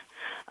gluten,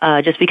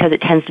 just because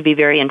it tends to be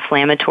very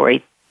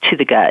inflammatory to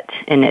the gut,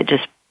 and it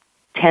just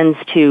tends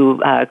to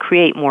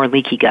create more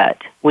leaky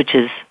gut, which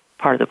is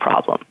part of the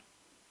problem.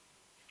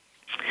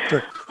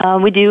 Sure.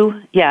 We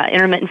do,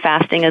 intermittent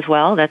fasting as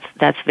well.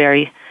 That's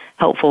very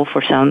helpful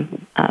for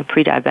some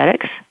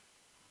pre-diabetics.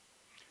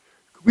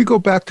 We go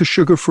back to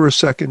sugar for a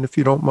second, if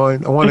you don't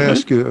mind. I want to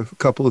ask you a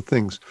couple of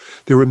things.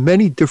 There are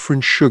many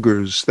different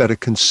sugars that are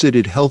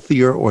considered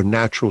healthier or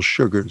natural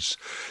sugars.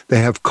 They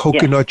have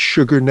coconut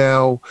sugar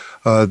now.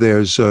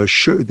 There's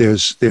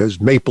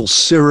maple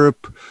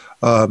syrup.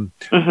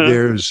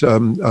 There's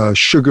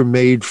sugar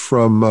made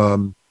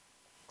from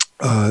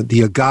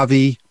the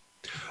agave.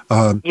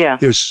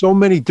 There's so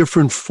many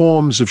different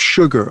forms of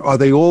sugar. Are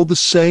they all the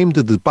same?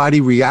 Did the body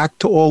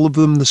react to all of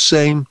them the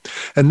same?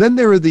 And then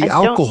there are the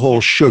alcohol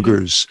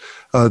sugars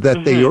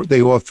that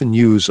they often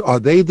use. Are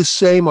they the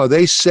same? Are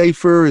they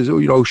safer?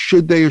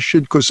 Should they or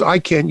should? Because I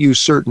can't use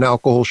certain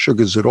alcohol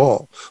sugars at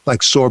all,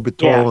 like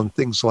sorbitol and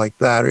things like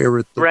that,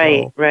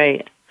 erythritol.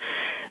 Right.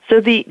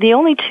 So the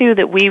only two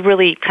that we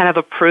really kind of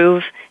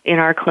approve in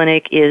our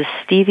clinic is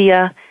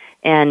stevia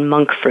and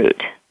monk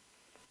fruit,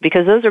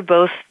 because those are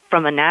both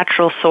from a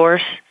natural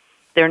source.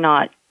 They're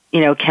not,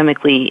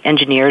 chemically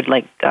engineered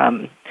like,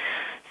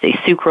 say,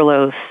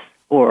 sucralose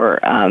or,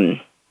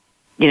 some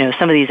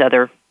of these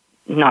other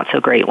not so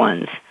great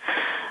ones.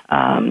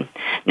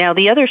 Now,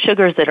 the other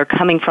sugars that are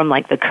coming from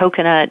like the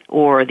coconut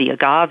or the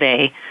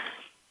agave,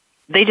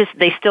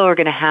 they still are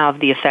going to have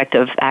the effect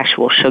of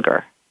actual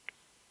sugar.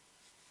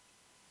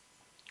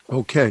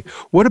 Okay.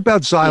 What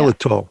about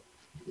xylitol?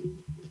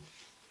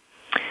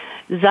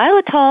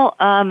 Xylitol,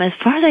 as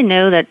far as I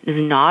know, that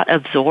is not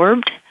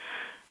absorbed,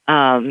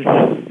 but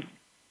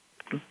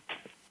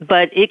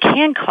it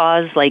can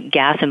cause like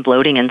gas and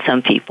bloating in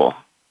some people.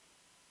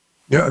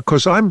 Yeah,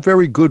 because I'm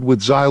very good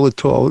with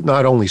xylitol,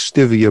 not only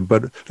stevia,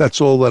 but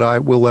that's all that I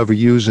will ever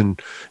use in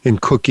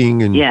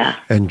cooking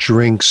and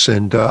drinks.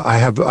 And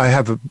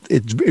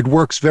it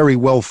works very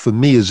well for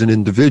me as an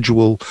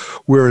individual,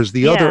 whereas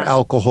the other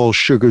alcohol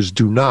sugars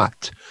do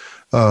not.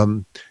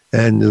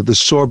 And the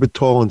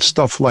sorbitol and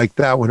stuff like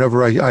that,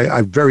 whenever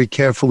I very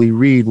carefully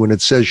read when it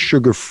says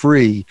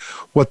sugar-free,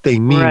 what they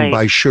mean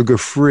by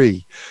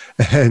sugar-free.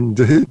 And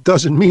it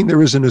doesn't mean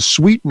there isn't a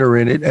sweetener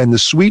in it, and the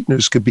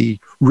sweeteners could be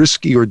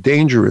risky or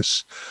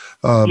dangerous.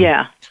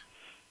 Xylitol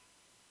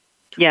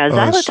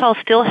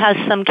still has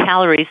some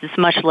calories. It's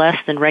much less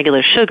than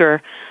regular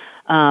sugar,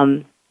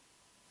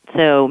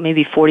 so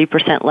maybe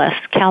 40% less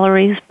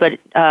calories. But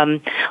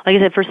like I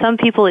said, for some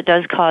people it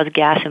does cause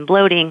gas and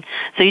bloating,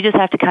 so you just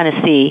have to kind of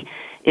see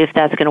if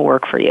that's going to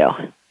work for you.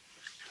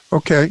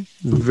 Okay,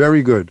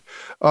 very good.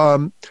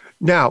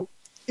 Now,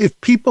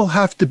 if people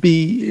have to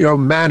be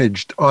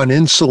managed on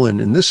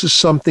insulin, and this is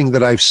something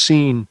that I've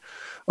seen,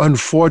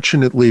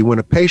 unfortunately, when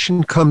a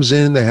patient comes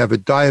in, they have a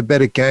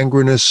diabetic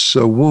gangrenous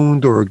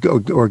wound or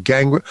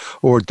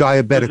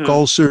diabetic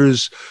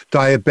ulcers,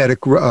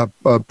 diabetic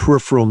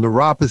peripheral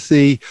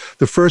neuropathy.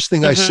 The first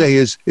thing I say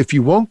is, if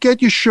you won't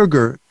get your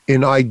sugar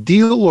in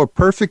ideal or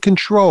perfect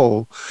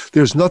control,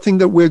 there's nothing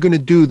that we're going to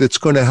do that's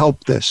going to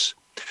help this.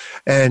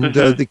 And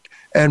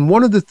and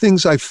one of the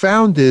things I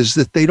found is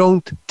that they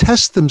don't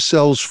test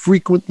themselves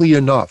frequently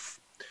enough.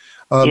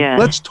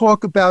 Let's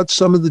talk about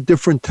some of the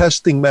different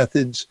testing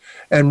methods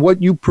and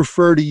what you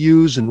prefer to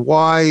use and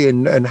why,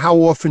 and how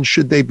often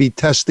should they be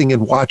testing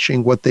and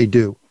watching what they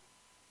do.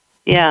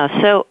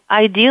 Yeah, so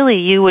ideally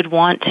you would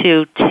want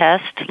to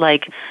test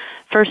like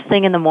first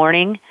thing in the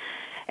morning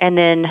and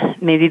then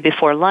maybe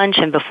before lunch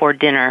and before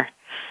dinner,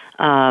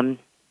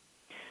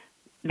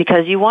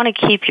 because you want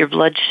to keep your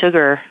blood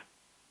sugar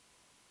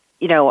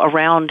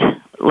around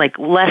like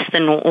less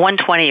than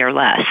 120 or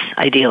less,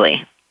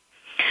 ideally.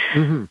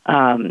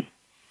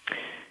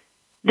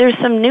 There's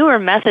some newer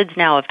methods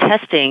now of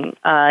testing.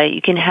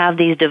 You can have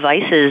these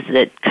devices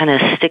that kind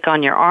of stick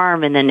on your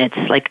arm, and then it's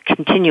like a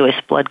continuous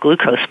blood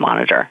glucose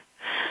monitor.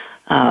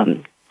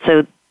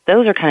 So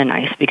those are kind of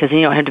nice because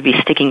you don't have to be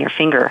sticking your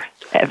finger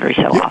every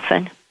so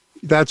often.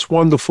 That's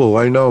wonderful.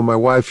 I know my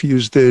wife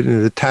used it,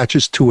 and it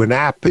attaches to an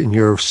app in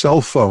your cell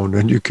phone,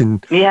 and you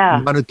can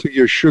monitor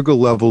your sugar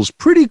levels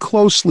pretty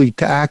closely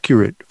to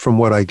accurate, from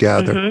what I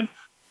gather. Mm-hmm.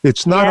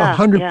 It's not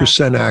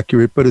 100%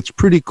 accurate, but it's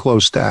pretty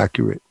close to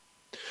accurate.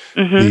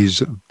 Mm-hmm.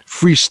 These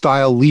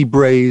Freestyle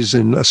Libres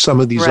and some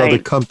of these other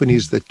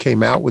companies that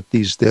came out with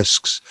these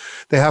discs,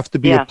 they have to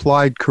be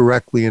applied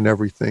correctly and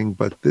everything,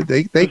 but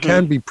they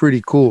can be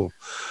pretty cool.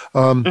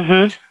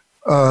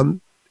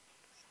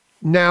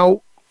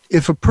 Now,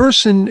 if a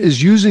person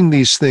is using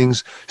these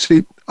things,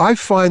 see, I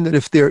find that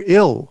if they're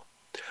ill,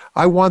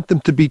 I want them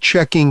to be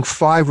checking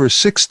 5 or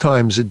 6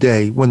 times a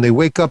day when they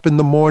wake up in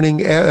the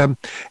morning,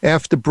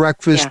 after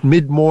breakfast,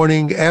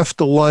 mid-morning,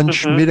 after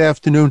lunch,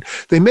 mid-afternoon.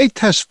 They may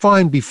test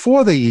fine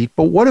before they eat,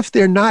 but what if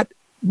they're not,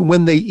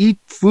 when they eat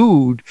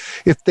food,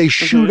 if they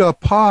shoot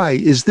up high?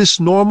 Is this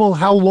normal?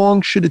 How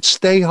long should it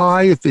stay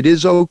high if it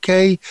is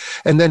okay?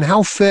 And then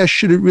how fast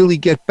should it really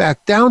get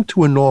back down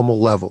to a normal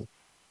level?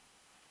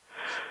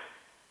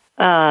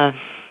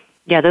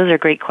 Those are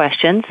great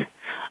questions.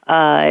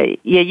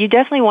 You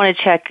definitely want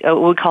to check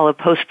what we call a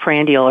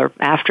postprandial or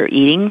after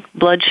eating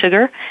blood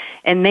sugar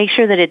and make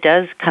sure that it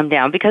does come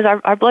down, because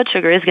our blood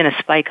sugar is going to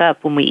spike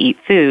up when we eat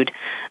food,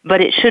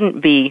 but it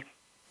shouldn't be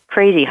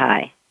crazy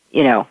high,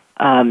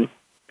 and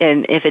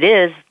if it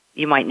is,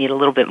 you might need a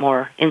little bit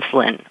more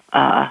insulin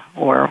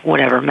or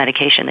whatever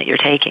medication that you're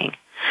taking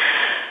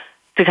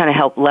to kind of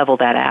help level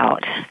that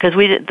out, because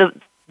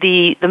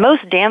the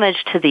most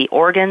damage to the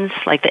organs,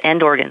 like the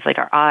end organs, like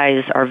our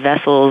eyes, our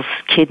vessels,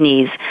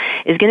 kidneys,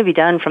 is going to be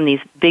done from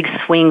these big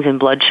swings in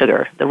blood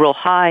sugar, the real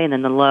high and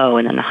then the low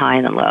and then the high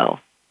and the low.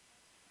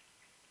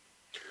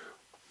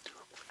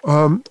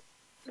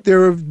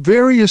 There are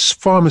various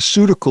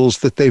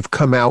pharmaceuticals that they've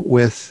come out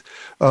with.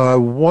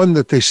 One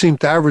that they seem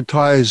to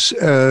advertise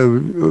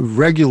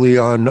regularly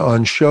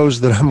on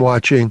shows that I'm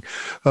watching,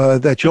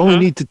 that you only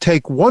need to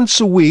take once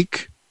a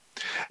week,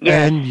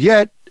 and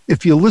yet,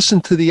 if you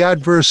listen to the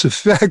adverse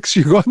effects,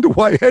 you wonder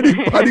why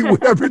anybody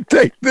would ever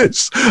take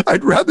this.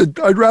 I'd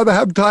rather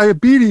have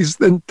diabetes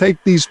than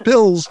take these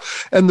pills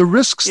and the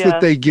risks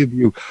that they give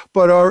you.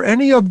 But are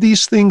any of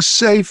these things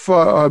safe?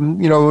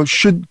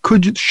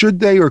 Should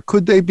they or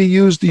could they be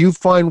used? Do you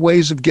find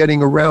ways of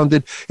getting around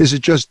it? Is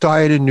it just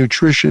diet and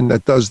nutrition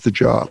that does the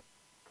job?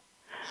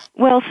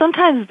 Well,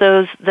 sometimes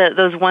those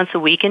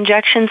once-a-week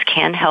injections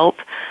can help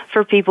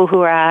for people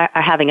who are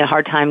having a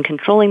hard time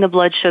controlling the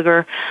blood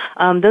sugar.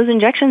 Those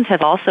injections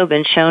have also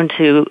been shown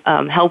to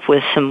help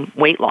with some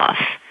weight loss,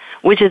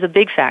 which is a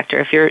big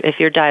factor. If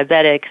you're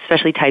diabetic,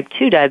 especially type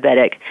 2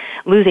 diabetic,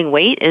 losing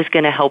weight is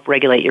going to help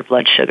regulate your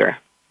blood sugar.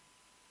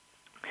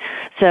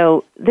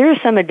 So there are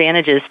some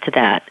advantages to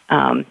that.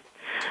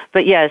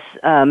 But yes,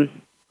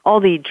 all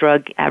the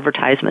drug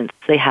advertisements,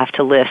 they have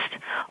to list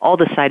all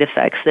the side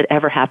effects that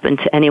ever happened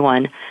to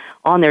anyone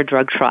on their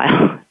drug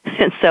trial.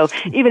 And so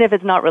even if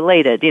it's not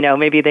related,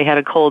 maybe they had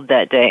a cold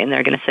that day and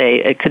they're going to say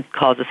it could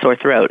cause a sore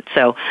throat.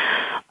 So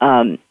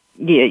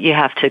you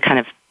have to kind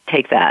of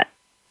take that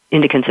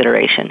into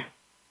consideration.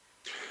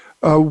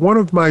 One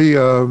of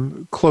my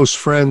close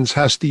friends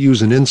has to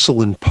use an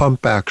insulin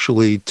pump,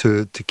 actually,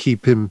 to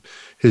keep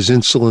his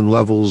insulin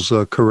levels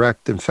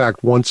correct. In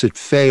fact, once it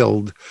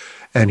failed,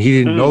 and he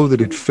didn't know that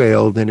it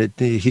failed, and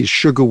his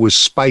sugar was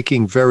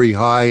spiking very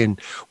high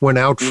and went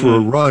out for a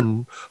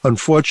run.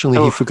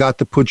 Unfortunately, he forgot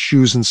to put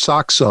shoes and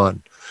socks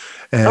on.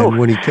 And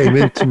when he came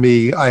into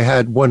me, I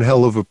had one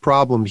hell of a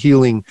problem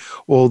healing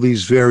all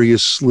these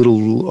various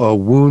little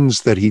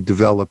wounds that he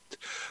developed,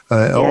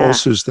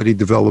 ulcers that he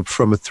developed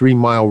from a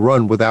 3-mile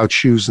run without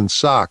shoes and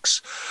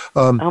socks.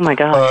 Oh, my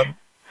gosh.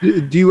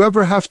 Do you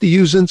ever have to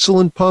use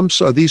insulin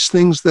pumps? Are these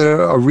things that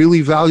are really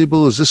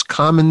valuable? Is this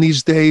common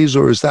these days,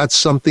 or is that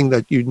something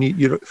that you need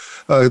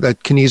that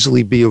can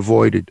easily be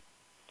avoided?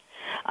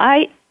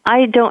 I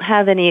don't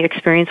have any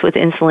experience with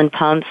insulin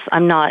pumps.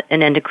 I'm not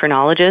an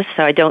endocrinologist,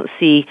 so I don't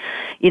see,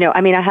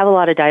 I have a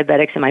lot of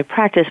diabetics in my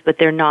practice, but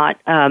they're not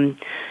the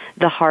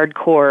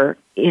hardcore,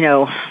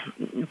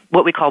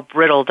 what we call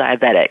brittle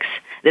diabetics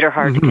that are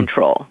hard to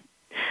control.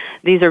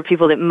 These are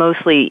people that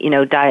mostly,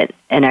 diet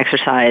and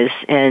exercise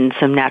and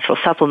some natural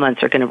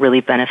supplements are going to really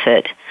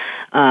benefit.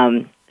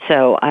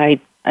 So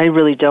I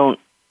really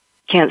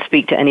can't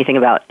speak to anything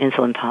about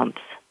insulin pumps.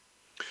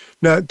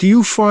 Now, do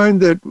you find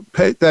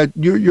that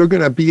you're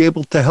going to be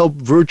able to help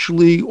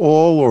virtually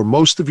all or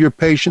most of your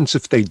patients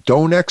if they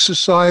don't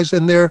exercise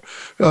and they're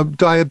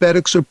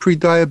diabetics or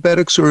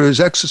pre-diabetics, or is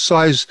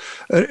exercise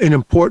an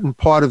important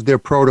part of their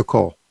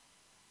protocol?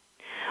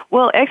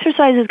 Well,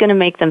 exercise is going to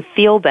make them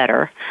feel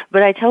better,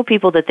 but I tell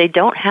people that they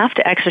don't have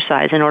to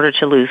exercise in order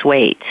to lose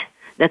weight.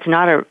 That's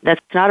not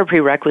a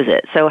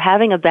prerequisite. So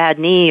having a bad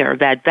knee or a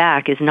bad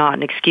back is not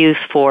an excuse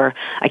for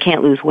I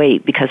can't lose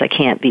weight because I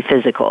can't be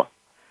physical.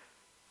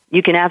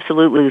 You can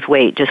absolutely lose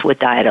weight just with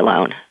diet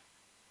alone.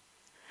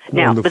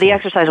 Now, Wonderful. but the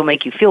exercise will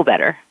make you feel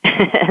better,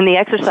 and the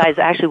exercise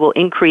actually will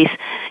increase,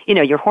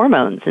 your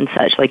hormones and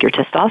such, like your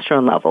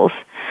testosterone levels.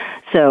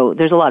 So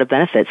there's a lot of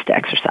benefits to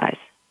exercise.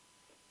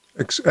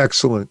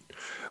 Excellent.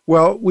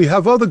 Well, we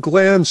have other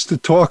glands to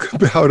talk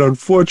about.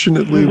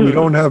 Unfortunately, we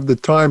don't have the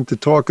time to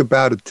talk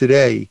about it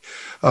today.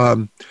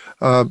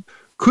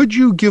 Could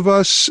you give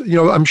us,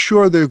 I'm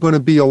sure there are going to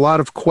be a lot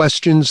of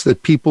questions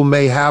that people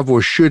may have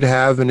or should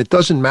have, and it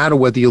doesn't matter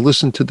whether you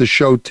listen to the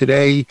show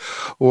today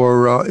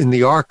or in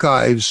the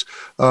archives,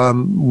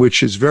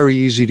 which is very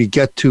easy to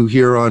get to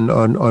here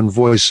on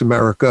Voice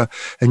America.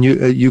 And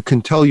you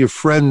can tell your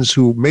friends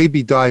who may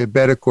be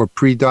diabetic or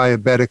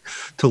pre-diabetic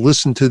to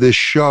listen to this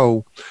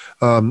show.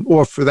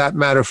 Or for that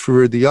matter,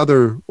 for the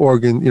other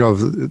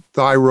organ,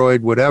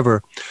 thyroid,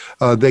 whatever,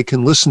 they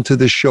can listen to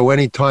this show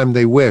anytime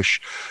they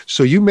wish.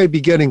 So you may be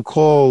getting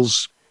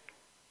calls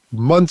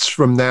months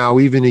from now,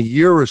 even a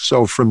year or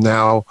so from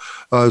now,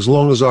 as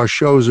long as our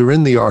shows are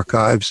in the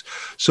archives.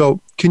 So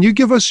can you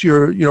give us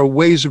your,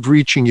 ways of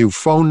reaching you,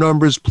 phone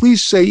numbers?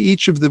 Please say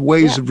each of the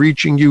ways of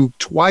reaching you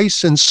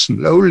twice and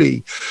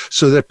slowly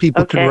so that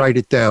people can write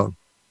it down.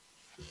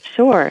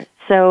 Sure.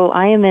 So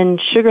I am in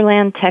Sugar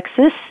Land,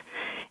 Texas.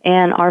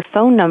 And our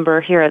phone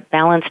number here at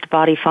Balanced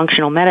Body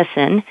Functional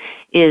Medicine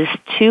is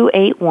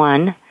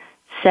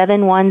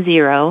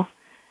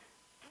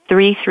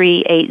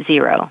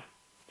 281-710-3380.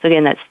 So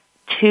again, that's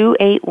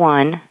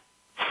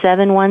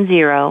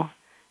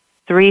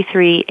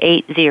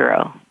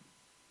 281-710-3380.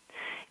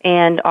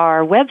 And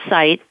our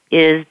website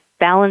is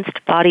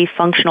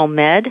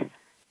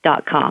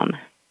balancedbodyfunctionalmed.com.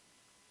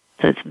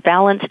 So it's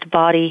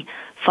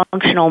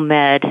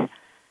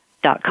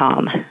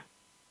balancedbodyfunctionalmed.com.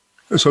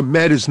 So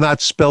med is not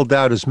spelled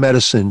out as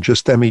medicine,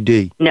 just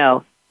MED.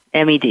 No,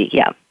 MED,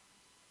 yeah.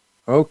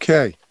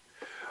 Okay.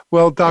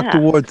 Well, Dr.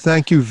 Ward,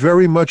 thank you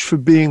very much for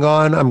being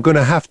on. I'm going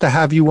to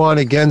have you on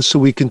again so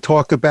we can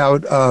talk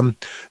about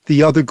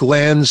the other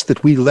glands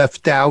that we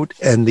left out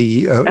and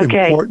the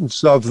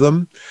importance of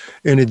them.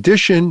 In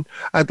addition,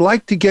 I'd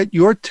like to get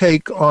your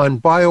take on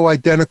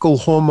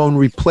bioidentical hormone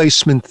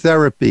replacement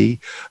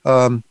therapy.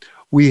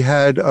 We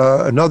had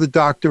another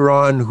doctor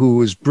on who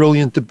was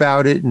brilliant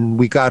about it, and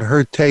we got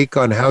her take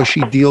on how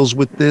she deals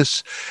with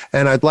this.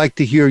 And I'd like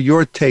to hear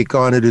your take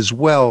on it as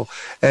well.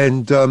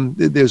 And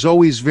there's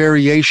always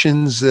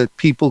variations that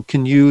people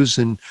can use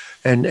and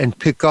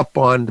pick up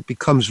on that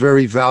becomes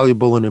very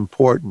valuable and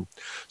important.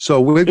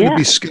 So we're going to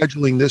be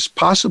scheduling this,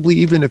 possibly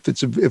even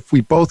if we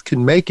both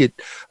can make it,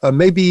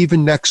 maybe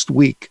even next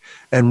week,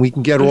 and we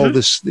can get all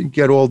this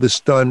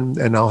done.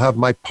 And I'll have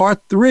my part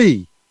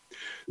 3.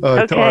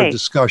 To our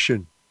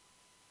discussion.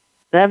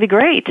 That'd be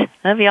great.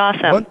 That'd be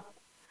awesome.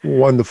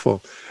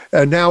 Wonderful.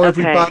 And now,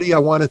 everybody, I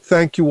want to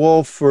thank you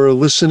all for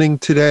listening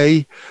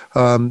today.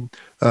 Here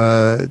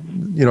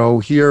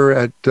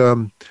at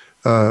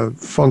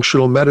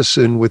Functional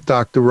Medicine with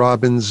Dr.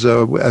 Robbins,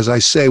 as I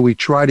say, we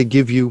try to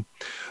give you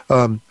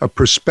a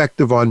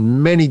perspective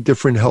on many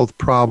different health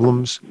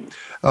problems.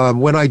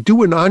 When I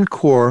do an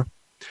encore,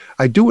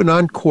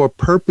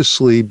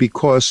 purposely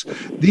because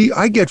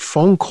I get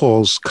phone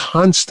calls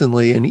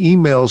constantly and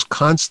emails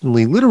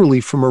constantly,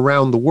 literally from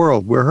around the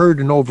world. We're heard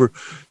in over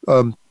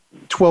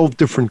 12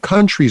 different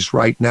countries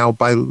right now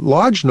by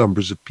large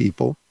numbers of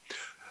people.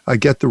 I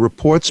get the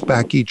reports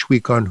back each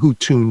week on who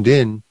tuned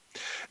in.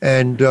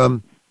 And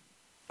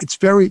it's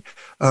very,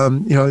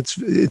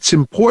 it's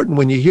important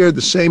when you hear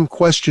the same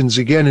questions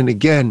again and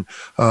again.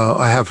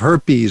 I have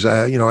herpes,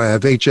 I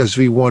have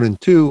HSV 1 and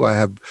 2, I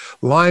have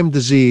Lyme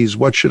disease.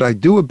 What should I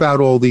do about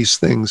all these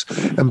things?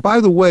 And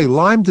by the way,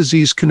 Lyme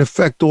disease can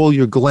affect all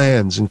your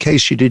glands, in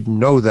case you didn't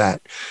know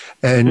that.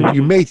 And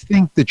you may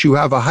think that you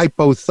have a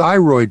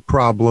hypothyroid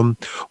problem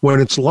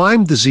when it's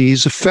Lyme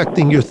disease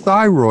affecting your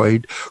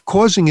thyroid,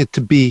 causing it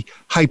to be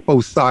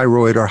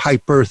hypothyroid or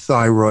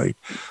hyperthyroid.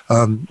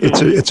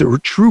 It's a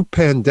true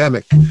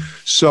pandemic.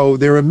 So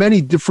there are many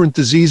different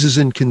diseases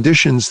and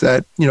conditions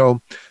that,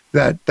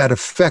 that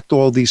affect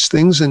all these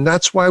things. And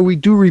that's why we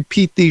do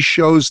repeat these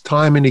shows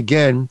time and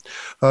again,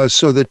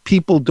 so that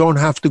people don't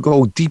have to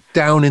go deep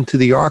down into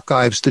the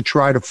archives to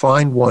try to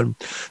find one.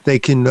 They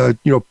can,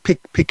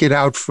 pick it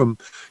out from,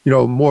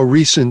 more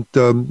recent,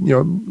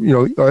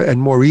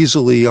 and more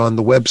easily on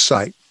the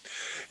website.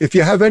 If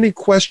you have any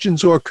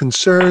questions or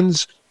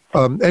concerns,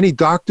 any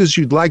doctors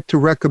you'd like to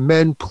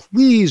recommend,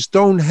 please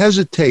don't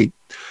hesitate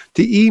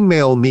to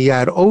email me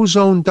at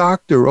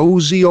ozonedoctor,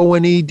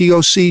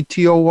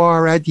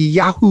 OZONEDOCTOR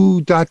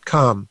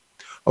 @yahoo.com,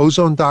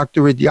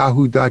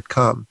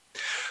 ozonedoctor@yahoo.com.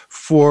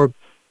 For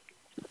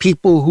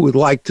people who would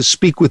like to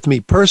speak with me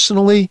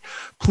personally,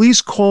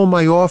 please call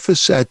my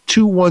office at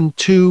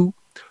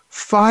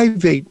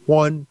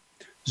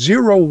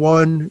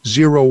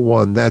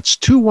 212-581-0101. That's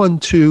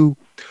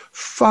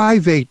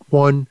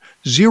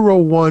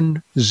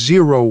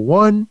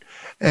 212-581-0101.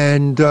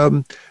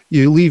 And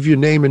you leave your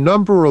name and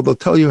number, or they'll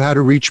tell you how to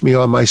reach me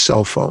on my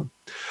cell phone.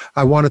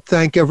 I want to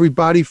thank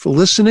everybody for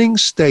listening.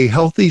 Stay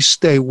healthy,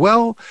 stay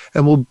well,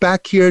 and we'll be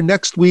back here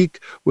next week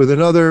with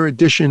another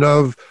edition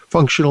of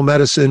Functional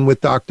Medicine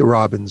with Dr.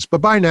 Robbins.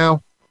 Bye-bye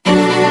now.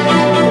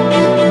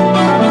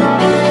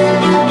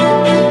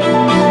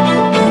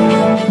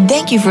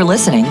 Thank you for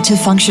listening to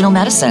Functional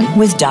Medicine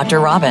with Dr.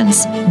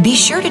 Robbins. Be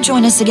sure to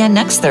join us again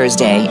next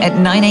Thursday at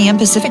 9 a.m.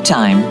 Pacific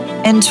Time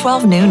and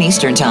 12 noon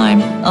Eastern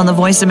Time on the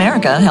Voice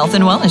America Health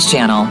and Wellness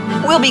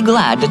Channel. We'll be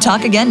glad to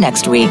talk again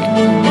next week.